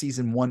 That was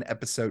season 1,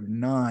 episode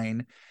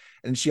 9.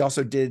 And she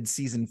also did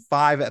season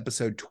 5,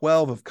 episode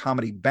 12 of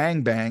Comedy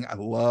Bang Bang. I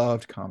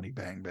loved Comedy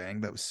Bang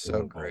Bang. That was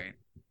so great.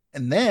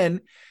 And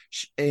then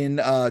in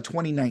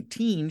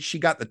 2019, she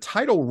got the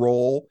title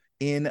role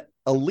in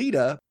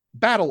Alita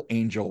Battle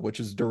Angel, which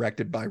is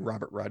directed by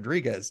Robert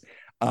Rodriguez.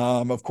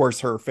 Of course,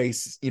 her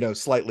face,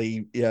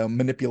 slightly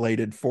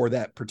manipulated for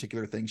that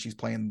particular thing. She's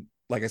playing,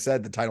 like I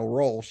said, the title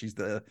role. She's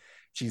the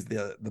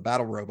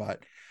battle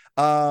robot.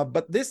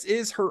 But this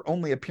is her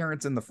only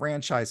appearance in the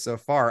franchise so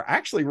far. I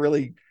actually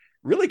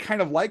really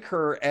kind of like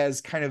her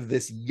as kind of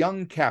this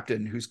young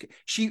captain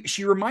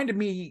she reminded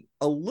me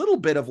a little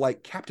bit of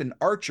like Captain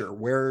Archer,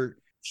 where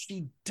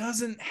she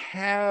doesn't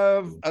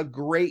have a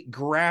great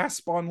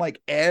grasp on like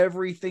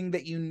everything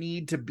that you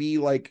need to be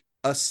like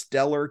a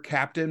stellar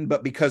captain,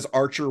 but because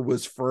Archer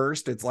was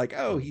first, it's like,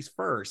 oh, he's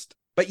first.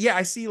 But yeah,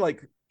 I see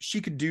like she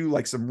could do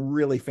like some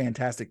really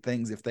fantastic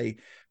things if they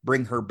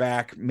bring her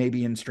back,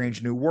 maybe in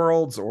Strange New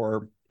Worlds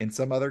or in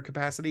some other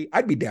capacity.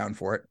 I'd be down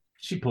for it.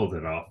 She pulled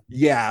it off.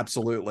 Yeah,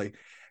 absolutely.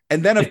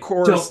 And then, of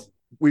course,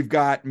 we've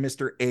got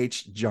Mr.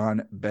 H.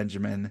 John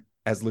Benjamin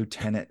as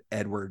Lieutenant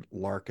Edward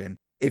Larkin.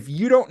 If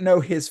you don't know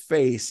his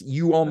face,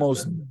 you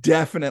almost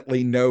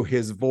definitely know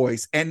his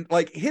voice. And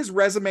like his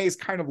resume is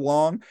kind of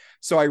long,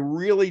 so I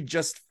really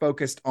just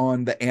focused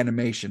on the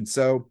animation.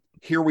 So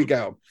here we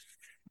go.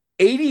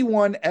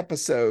 81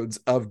 episodes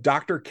of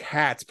Dr.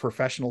 Katz,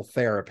 Professional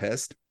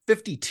Therapist.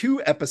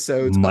 52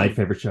 episodes. My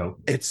favorite show.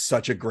 It's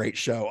such a great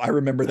show. I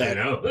remember that.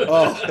 I know.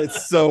 Oh,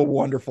 it's so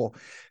wonderful.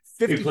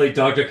 He played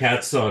Dr.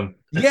 Katz's son.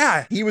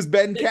 Yeah, he was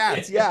Ben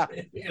Katz. Yeah.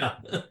 Yeah.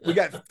 We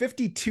got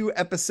 52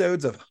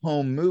 episodes of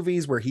home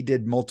movies where he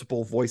did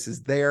multiple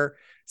voices there.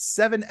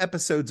 7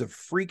 episodes of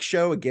Freak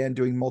Show, again,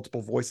 doing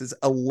multiple voices.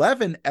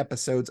 11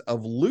 episodes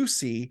of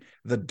Lucy,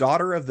 the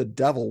Daughter of the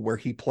Devil, where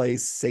he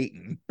plays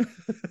Satan.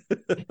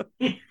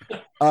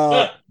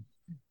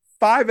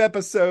 5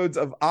 episodes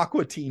of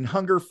Aqua Teen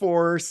Hunger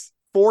Force.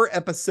 4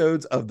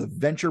 episodes of The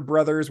Venture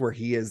Brothers, where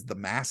he is the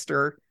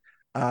master.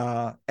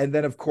 And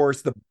then, of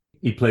course,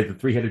 he played the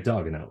 3-headed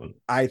dog in that one.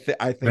 I think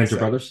Venture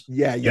Brothers.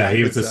 Yeah,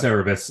 he was a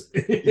Cerebus.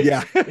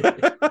 Yeah.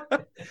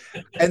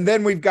 And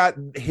then we've got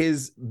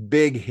his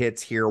big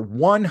hits here.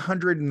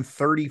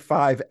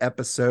 135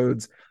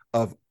 episodes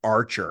of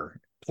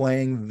Archer,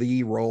 playing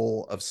the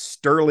role of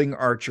Sterling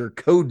Archer,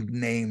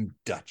 codenamed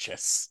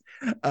Duchess.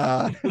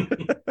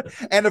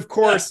 And of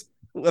course,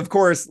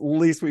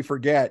 least we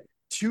forget,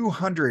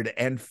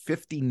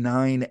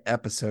 259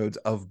 episodes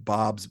of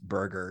Bob's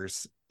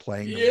Burgers,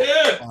 playing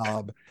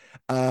Bob.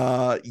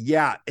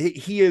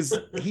 He is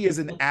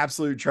an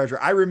absolute treasure.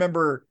 I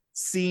remember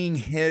seeing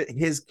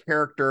his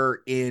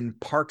character in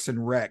Parks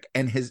and Rec,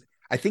 and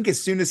I think as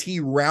soon as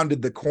he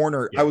rounded the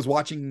corner, I was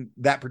watching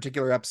that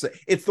particular episode.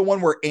 It's the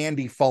one where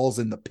Andy falls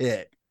in the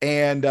pit,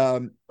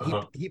 and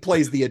he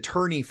plays the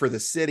attorney for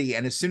the city.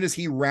 And as soon as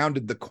he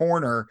rounded the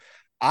corner,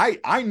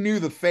 I knew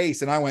the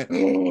face, and I went,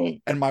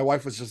 and my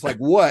wife was just like,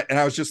 "What?" And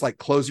I was just like,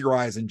 "Close your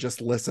eyes and just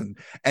listen."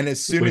 And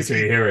as soon as you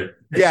hear it,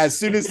 as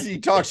soon as he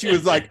talked, she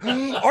was like,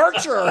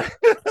 "Archer."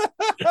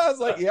 I was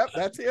like, "Yep,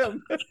 that's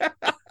him."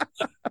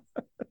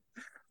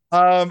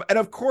 And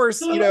of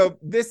course,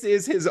 this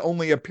is his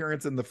only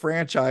appearance in the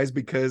franchise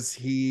because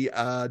he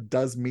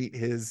does meet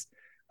his.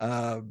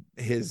 Oh,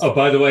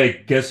 by the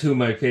way, guess who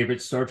my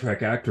favorite Star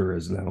Trek actor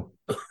is now?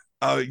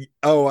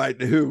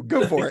 Who?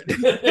 Go for it.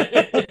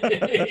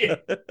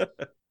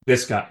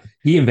 This guy.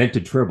 He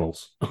invented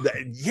tribbles.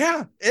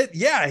 Yeah.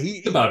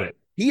 Think about it.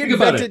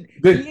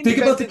 Think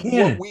about the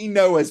canon. What we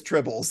know as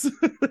tribbles.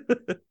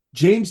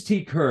 James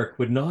T. Kirk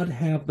would not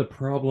have the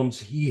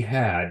problems he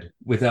had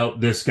without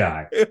this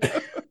guy.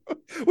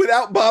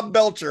 Without Bob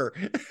Belcher.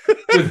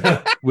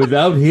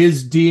 without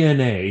his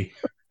DNA.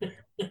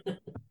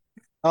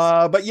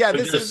 But yeah,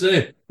 this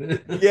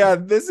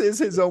is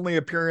his only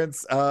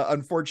appearance.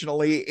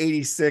 Unfortunately,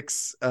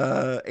 86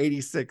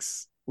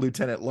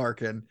 Lieutenant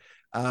Larkin,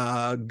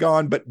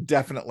 gone, but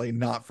definitely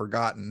not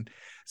forgotten.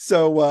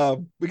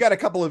 So we got a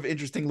couple of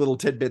interesting little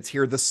tidbits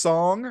here. The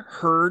song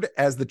heard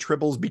as the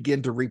Tribbles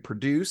begin to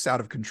reproduce out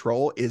of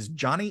control is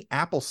Johnny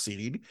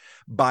Appleseed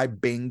by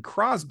Bing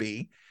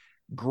Crosby,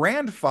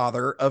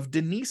 grandfather of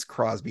Denise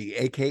Crosby,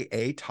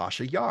 aka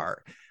Tasha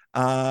Yar.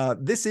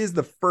 This is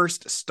the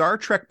first Star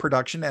Trek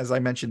production, as I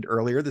mentioned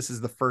earlier. This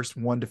is the first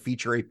one to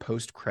feature a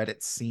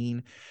post-credit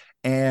scene.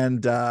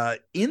 And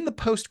in the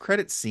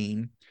post-credit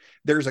scene,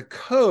 there's a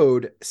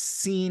code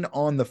seen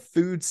on the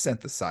food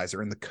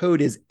synthesizer, and the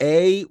code is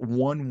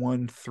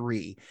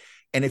A113.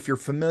 And if you're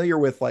familiar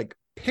with like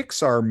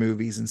Pixar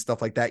movies and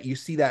stuff like that, you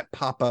see that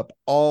pop up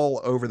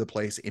all over the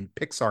place in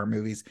Pixar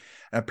movies.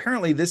 And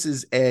apparently this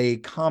is a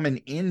common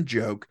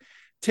in-joke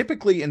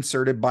typically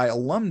inserted by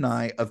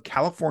alumni of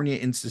California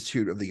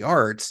Institute of the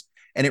Arts,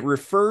 and it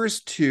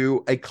refers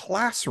to a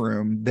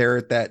classroom there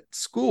at that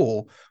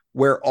school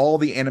where all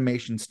the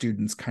animation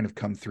students kind of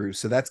come through.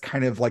 So that's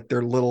kind of like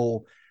their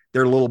little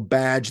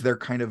badge, their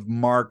kind of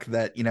mark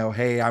that,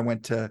 hey, I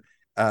went to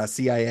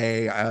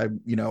CIA.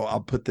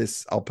 I'll put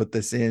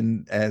this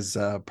in as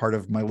part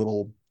of my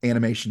little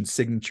animation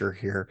signature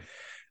here.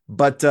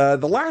 But the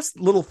last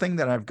little thing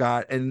that I've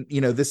got, and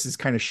this is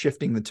kind of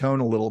shifting the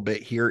tone a little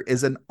bit here,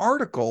 is an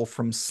article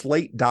from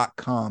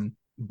Slate.com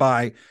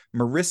by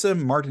Marissa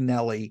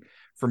Martinelli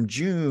from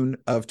June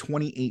of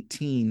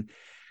 2018,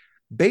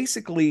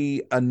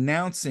 basically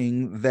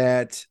announcing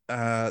that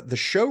the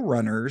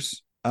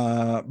showrunners,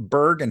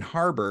 Berg and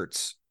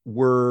Harberts,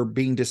 were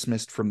being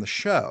dismissed from the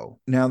show.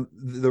 Now,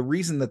 the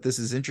reason that this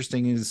is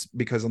interesting is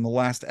because on the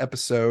last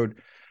episode,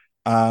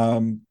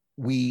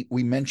 we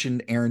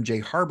mentioned Aaron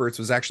J. Harberts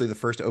was actually the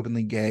first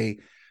openly gay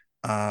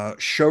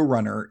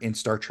showrunner in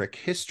Star Trek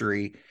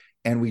history.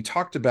 And we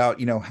talked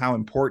about, how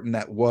important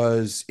that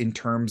was in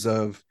terms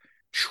of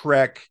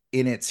Trek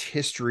in its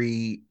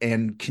history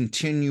and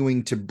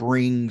continuing to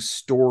bring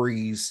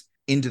stories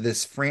into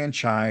this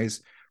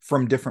franchise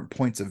from different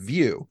points of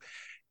view.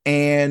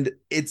 And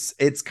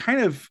it's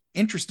kind of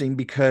interesting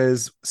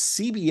because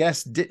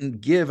CBS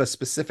didn't give a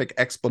specific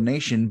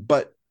explanation,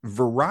 but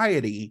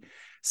Variety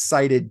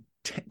cited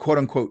quote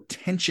unquote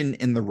tension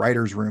in the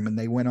writer's room. And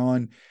they went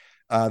on,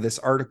 this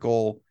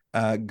article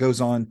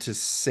goes on to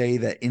say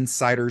that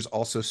insiders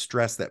also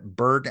stress that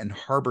Berg and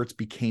Harberts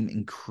became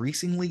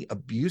increasingly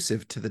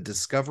abusive to the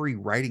Discovery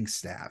writing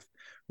staff,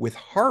 with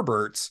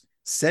Harberts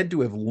said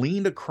to have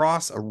leaned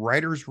across a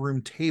writer's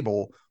room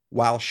table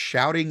while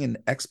shouting an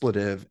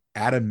expletive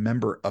at a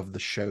member of the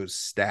show's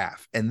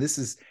staff. And this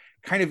is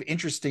kind of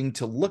interesting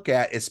to look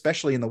at,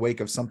 especially in the wake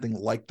of something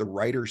like the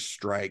writer's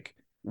strike,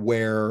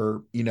 where,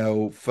 you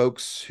know,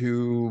 folks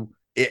who,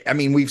 I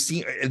mean, we've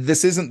seen,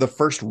 this isn't the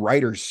first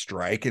writer's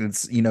strike, and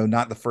it's, you know,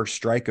 not the first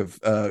strike of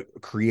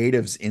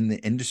creatives in the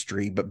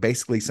industry, but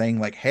basically saying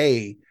like,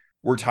 hey,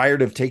 we're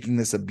tired of taking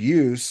this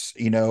abuse,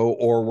 you know,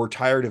 or we're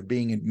tired of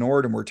being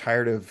ignored, and we're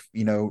tired of,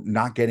 you know,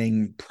 not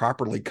getting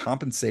properly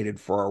compensated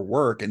for our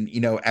work. And, you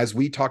know, as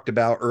we talked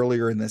about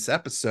earlier in this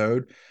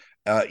episode,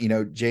 you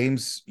know,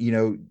 James, you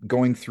know,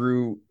 going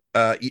through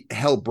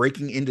hell,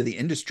 breaking into the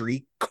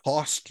industry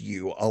cost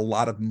you a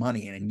lot of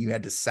money, and you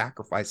had to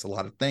sacrifice a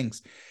lot of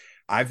things.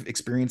 I've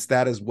experienced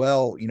that as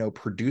well, you know,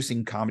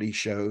 producing comedy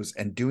shows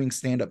and doing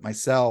stand-up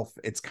myself.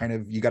 It's kind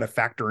of, you got to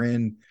factor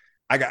in,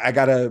 I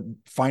got to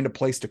find a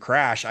place to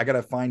crash. I got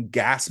to find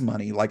gas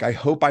money. Like, I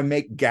hope I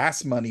make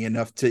gas money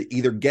enough to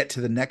either get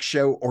to the next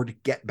show or to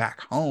get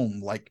back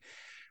home. Like,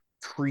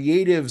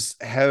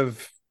 creatives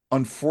have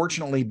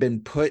unfortunately been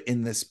put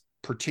in this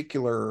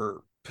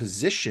particular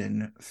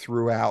position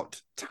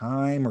throughout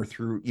time, or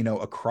through, you know,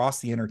 across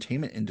the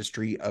entertainment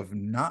industry, of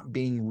not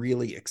being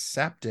really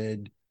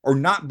accepted, or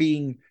not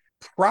being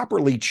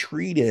properly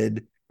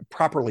treated,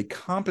 properly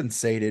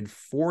compensated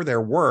for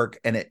their work.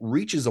 And it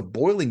reaches a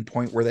boiling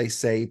point where they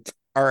say,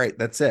 all right,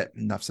 that's it.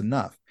 Enough's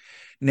enough.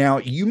 Now,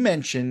 you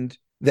mentioned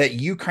that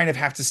you kind of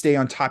have to stay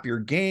on top of your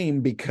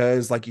game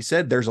because, like you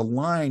said, there's a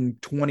line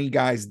 20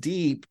 guys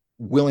deep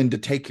willing to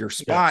take your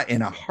spot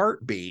in a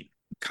heartbeat.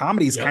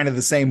 Comedy is kind of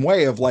the same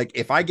way, of like,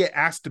 if I get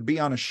asked to be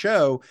on a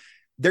show,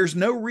 there's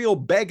no real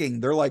begging.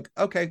 They're like,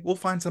 okay, we'll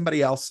find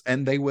somebody else,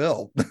 and they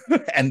will,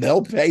 and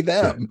they'll pay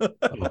them.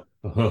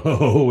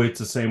 Oh, it's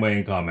the same way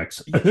in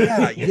comics.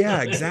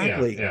 yeah,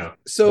 exactly. Yeah.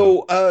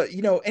 So,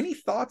 you know, any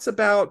thoughts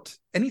about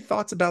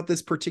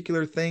this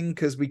particular thing?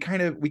 Because we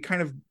kind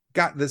of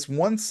got this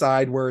one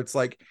side where it's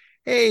like,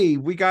 hey,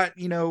 we got,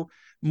 you know,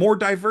 more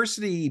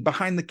diversity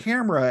behind the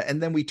camera,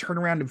 and then we turn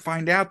around and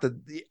find out that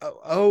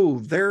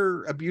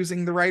they're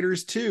abusing the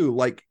writers too.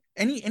 Like,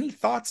 any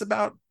thoughts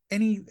about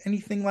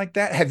anything like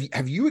that?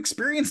 Have you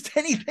experienced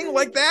anything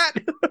like that?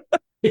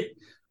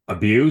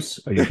 Abuse?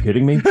 Are you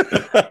kidding me?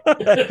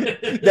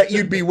 That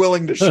you'd be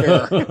willing to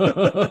share.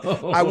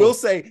 I will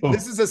say,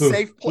 this is a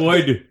safe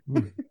place.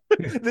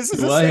 This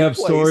is I have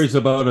place. Stories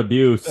about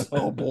abuse.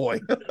 Oh boy.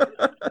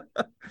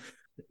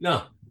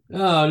 No,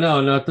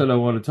 not that I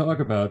want to talk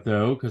about,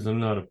 though, because I'm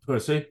not a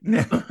pussy.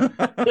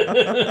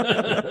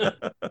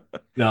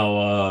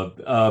 No,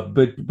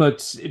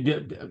 but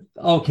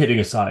all kidding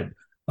aside,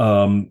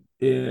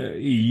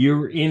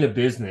 you're in a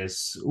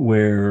business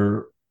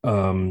where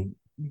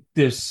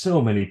there's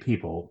so many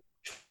people,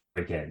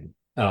 again,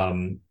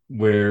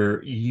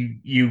 where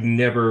you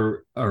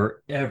never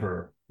are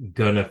ever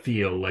gonna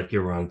feel like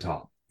you're on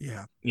top.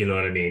 Yeah. You know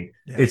what I mean?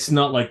 Yeah. It's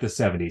not like the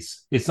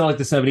 70s. It's not like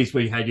the 70s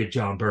where you had your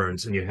John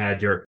Burns and you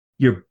had your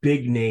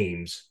big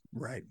names.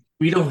 Right.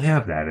 We don't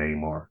have that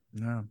anymore.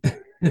 No.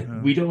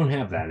 We don't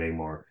have that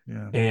anymore.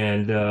 Yeah.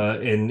 And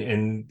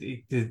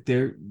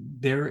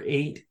there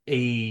ain't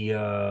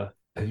a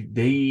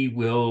they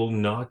will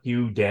knock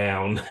you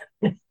down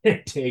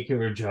and take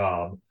your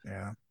job.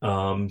 Yeah.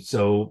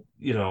 So,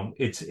 you know,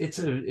 it's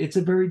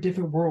a very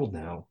different world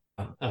now.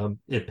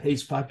 It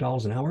pays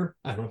 $5 an hour.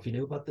 I don't know if you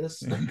knew about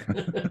this.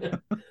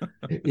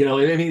 You know,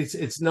 I mean,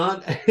 it's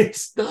not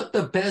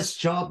the best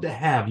job to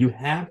have. You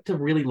have to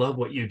really love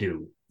what you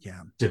do.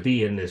 Yeah. To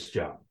be in this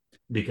job,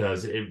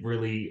 because it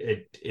really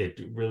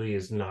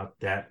is not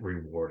that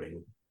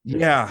rewarding.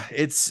 Yeah,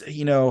 it's,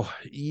 you know,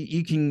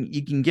 you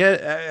can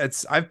get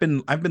I've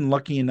been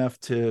lucky enough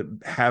to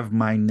have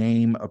my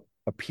name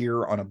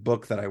appear on a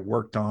book that I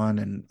worked on,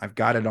 and I've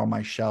got it on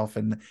my shelf,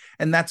 and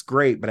that's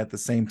great. But at the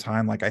same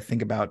time, like, I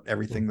think about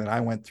everything that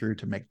I went through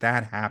to make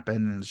that happen,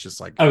 and it's just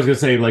like, I was gonna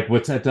say, like,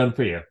 what's that done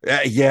for you?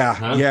 Yeah.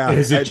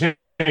 Has it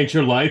changed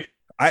your life?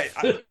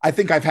 I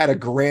think I've had a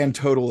grand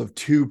total of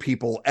 2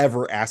 people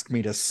ever ask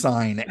me to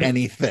sign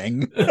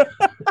anything.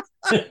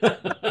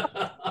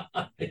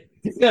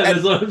 Yeah,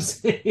 that's what I'm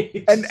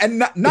saying.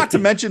 And not to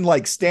mention,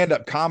 like,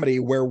 stand-up comedy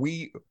where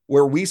we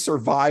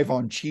survive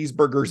on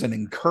cheeseburgers and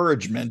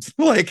encouragement.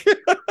 Like,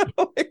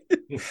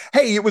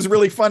 hey, it was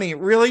really funny.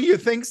 Really? You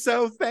think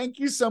so? Thank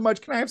you so much.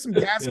 Can I have some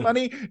gas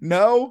money?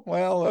 No?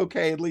 Well,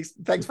 okay, at least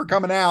thanks for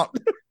coming out.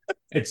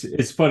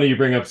 It's funny you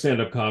bring up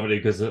stand-up comedy,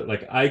 because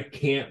like, I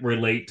can't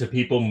relate to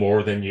people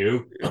more than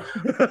you.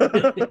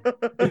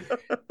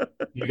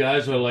 You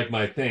guys are like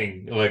my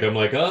thing. Like, I'm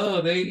like,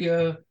 oh,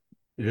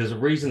 there's a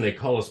reason they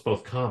call us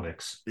both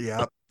comics.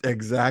 Yeah.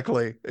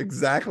 Exactly.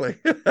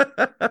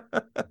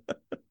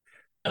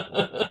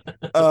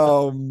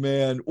 Oh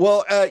man.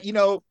 Well,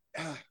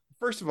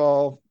 first of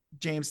all,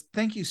 James,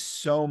 thank you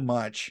so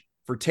much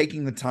for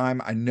taking the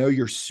time. I know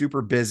you're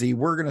super busy.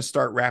 We're going to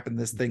start wrapping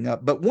this thing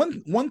up. But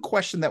one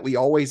question that we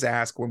always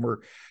ask when we're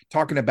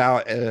talking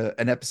about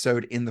an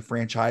episode in the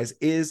franchise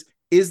is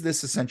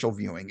this essential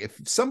viewing? If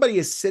somebody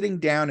is sitting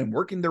down and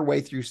working their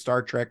way through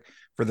Star Trek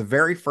for the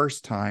very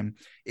first time,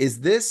 is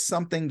this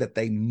something that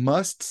they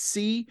must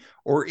see,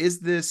 or is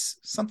this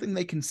something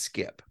they can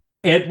skip?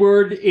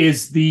 Edward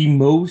is the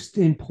most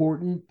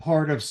important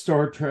part of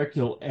Star Trek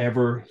you'll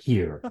ever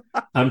hear.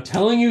 I'm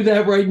telling you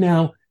that right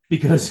now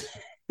because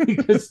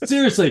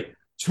seriously,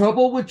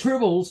 Trouble with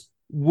Tribbles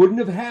wouldn't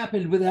have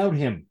happened without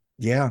him.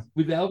 Yeah.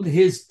 Without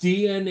his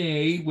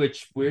DNA,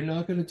 which we're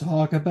not going to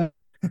talk about.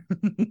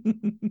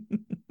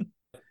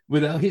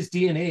 Without his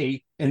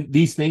DNA, and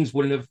these things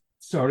wouldn't have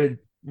started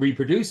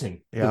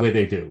reproducing the way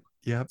they do.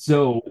 Yeah.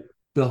 So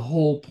the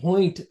whole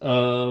point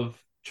of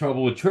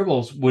Trouble with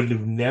Tribbles would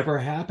have never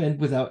happened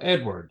without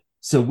Edward.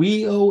 So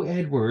we owe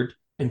Edward.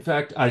 In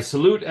fact, I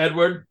salute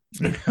Edward.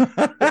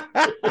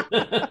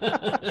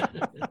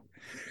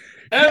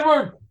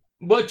 Edward,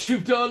 what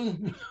you've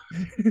done.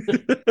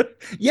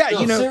 Yeah,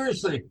 no,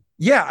 seriously.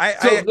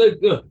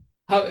 Yeah,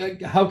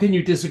 how can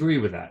you disagree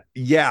with that?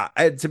 Yeah,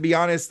 to be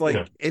honest,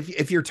 like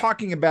if you're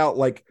talking about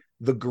like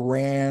the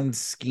grand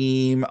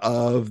scheme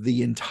of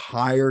the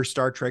entire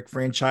Star Trek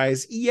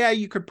franchise, yeah,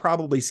 you could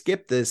probably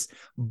skip this.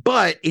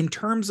 But in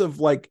terms of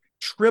like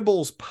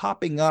Tribbles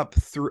popping up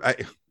through,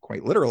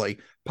 quite literally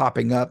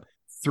popping up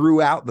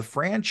throughout the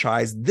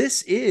franchise,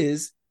 this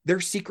is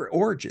their secret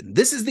origin.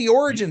 This is the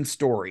origin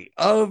story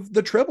of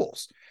the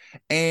Tribbles,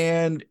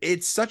 and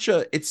it's such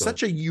a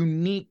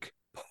unique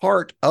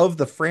part of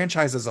the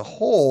franchise as a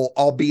whole,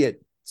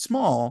 albeit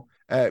small,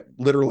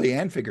 literally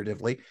and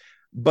figuratively.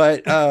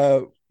 But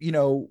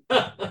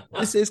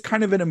this is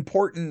kind of an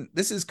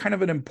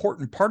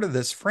important part of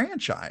this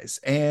franchise.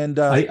 And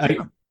I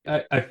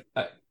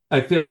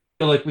feel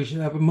like we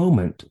should have a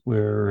moment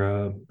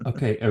where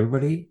okay,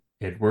 everybody,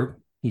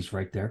 Edward, he's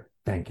right there.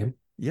 Thank him.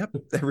 Yep.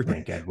 Everybody.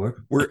 Thank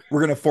Edward. We're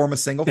gonna form a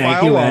single Thank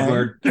file you, line.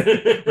 Edward.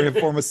 We're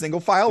gonna form a single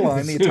file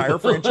line. The entire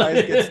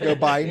franchise gets to go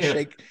by and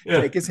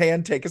shake his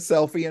hand, take a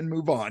selfie, and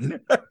move on.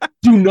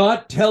 Do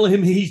not tell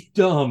him he's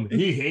dumb.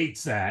 He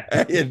hates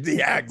that.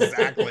 Yeah,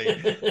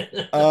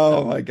 exactly.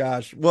 Oh my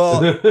gosh.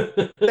 Well,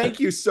 thank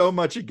you so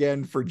much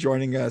again for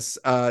joining us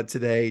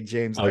today,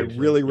 James. I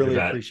really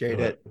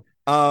appreciate it.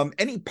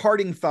 Any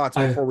parting thoughts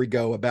before we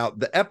go about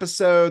the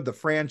episode, the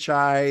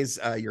franchise,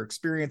 your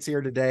experience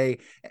here today,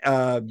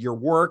 your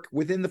work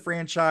within the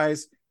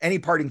franchise? Any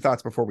parting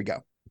thoughts before we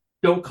go?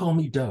 Don't call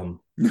me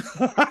dumb.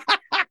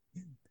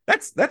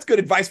 That's good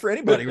advice for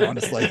anybody,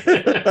 honestly.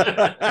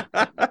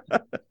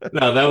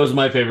 No, that was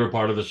my favorite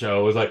part of the show.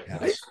 It was like,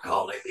 are you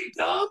calling me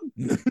dumb?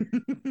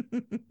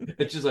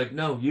 It's just like,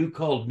 no, you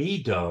called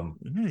me dumb.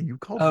 Yeah, you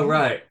called me.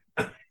 Right.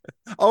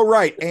 All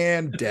right,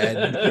 and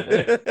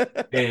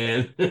dead.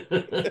 And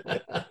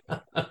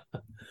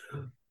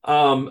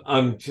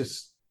I'm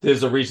just,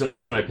 there's a reason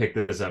I picked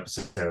this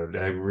episode.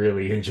 I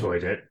really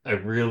enjoyed it. I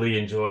really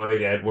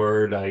enjoyed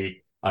Edward. I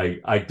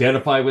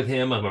identify with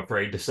him, I'm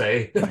afraid to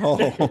say.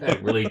 I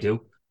really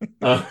do.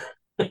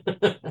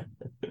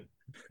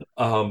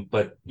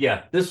 But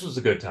yeah, this was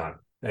a good time.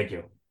 Thank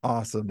you.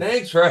 Awesome.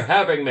 Thanks for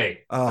having me.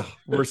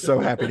 We're so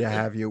happy to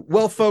have you.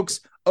 Well, folks,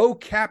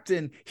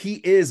 Captain, he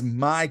is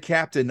my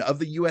captain of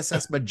the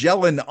USS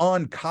Magellan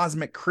on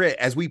Cosmic Crit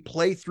as we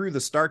play through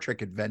the Star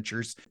Trek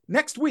adventures.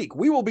 Next week,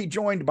 we will be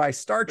joined by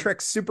Star Trek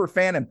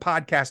superfan and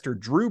podcaster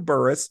Drew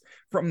Burris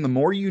from the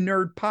More You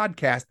Nerd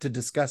podcast to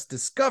discuss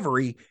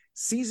Discovery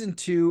Season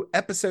 2,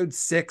 Episode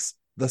 6,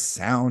 The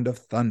Sound of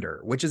Thunder,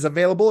 which is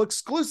available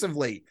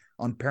exclusively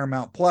on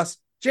Paramount Plus.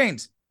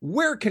 James,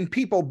 where can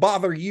people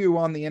bother you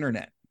on the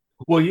internet?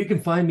 Well, you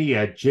can find me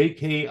at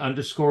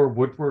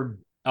JK_Woodward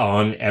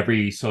on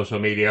every social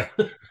media.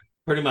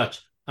 Pretty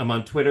much. I'm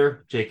on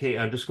Twitter,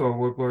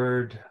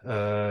 JK_Woodward.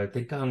 I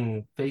think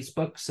on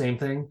Facebook, same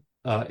thing.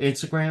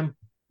 Instagram.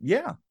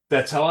 Yeah.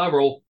 That's how I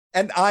roll.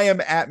 And I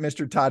am at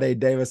Mr. Todd A.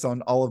 Davis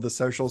on all of the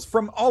socials.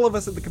 From all of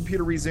us at the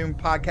Computer Resume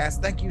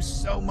podcast, thank you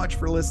so much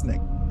for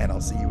listening, and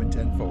I'll see you in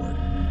 10 Forward.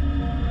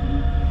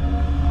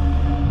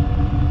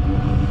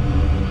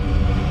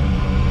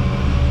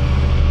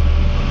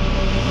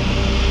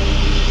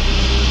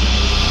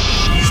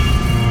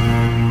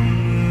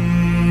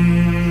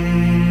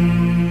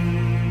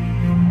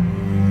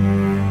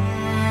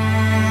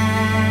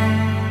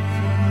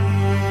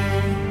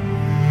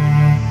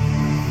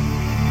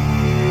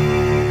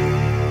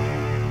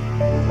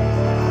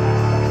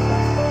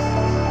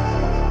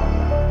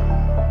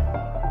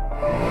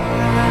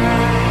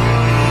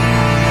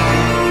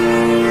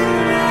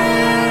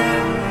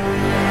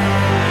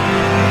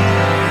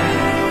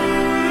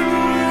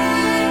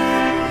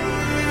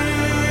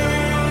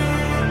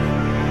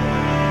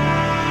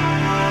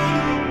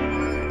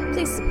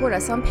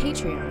 Us on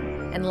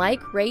Patreon and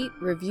like, rate,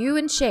 review,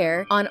 and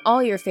share on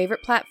all your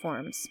favorite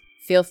platforms.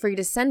 Feel free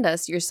to send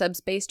us your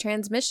subspace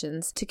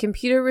transmissions to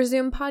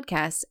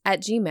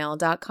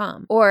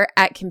computerresumepodcast@gmail.com or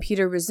at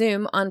Computer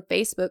Resume on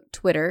Facebook,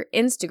 Twitter,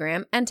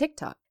 Instagram, and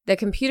TikTok. The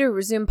Computer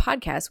Resume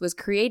podcast was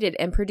created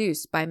and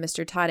produced by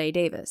Mr. Todd A.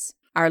 Davis.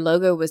 Our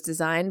logo was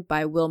designed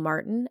by Will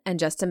Martin and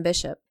Justin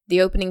Bishop.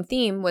 The opening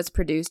theme was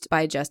produced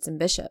by Justin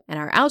Bishop, and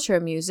our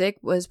outro music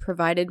was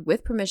provided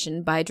with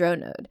permission by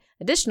Dronode.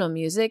 Additional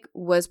music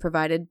was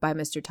provided by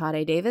Mr. Todd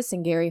A. Davis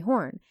and Gary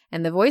Horn,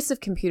 and the voice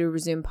of Computer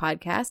Resume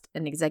podcast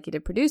and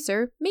executive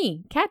producer,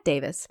 me, Kat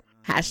Davis.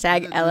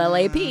 Hashtag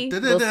LLAP.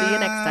 We'll see you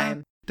next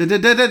time.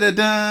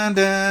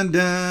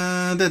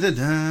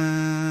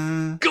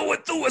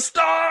 Going through a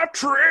Star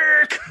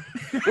Trek.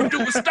 We're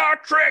doing Star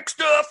Trek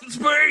stuff in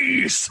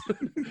space.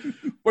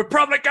 We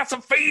probably got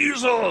some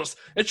phasers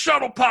and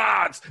shuttle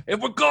pods,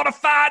 and we're gonna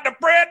find a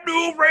brand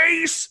new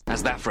race.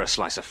 How's that for a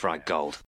slice of fried gold?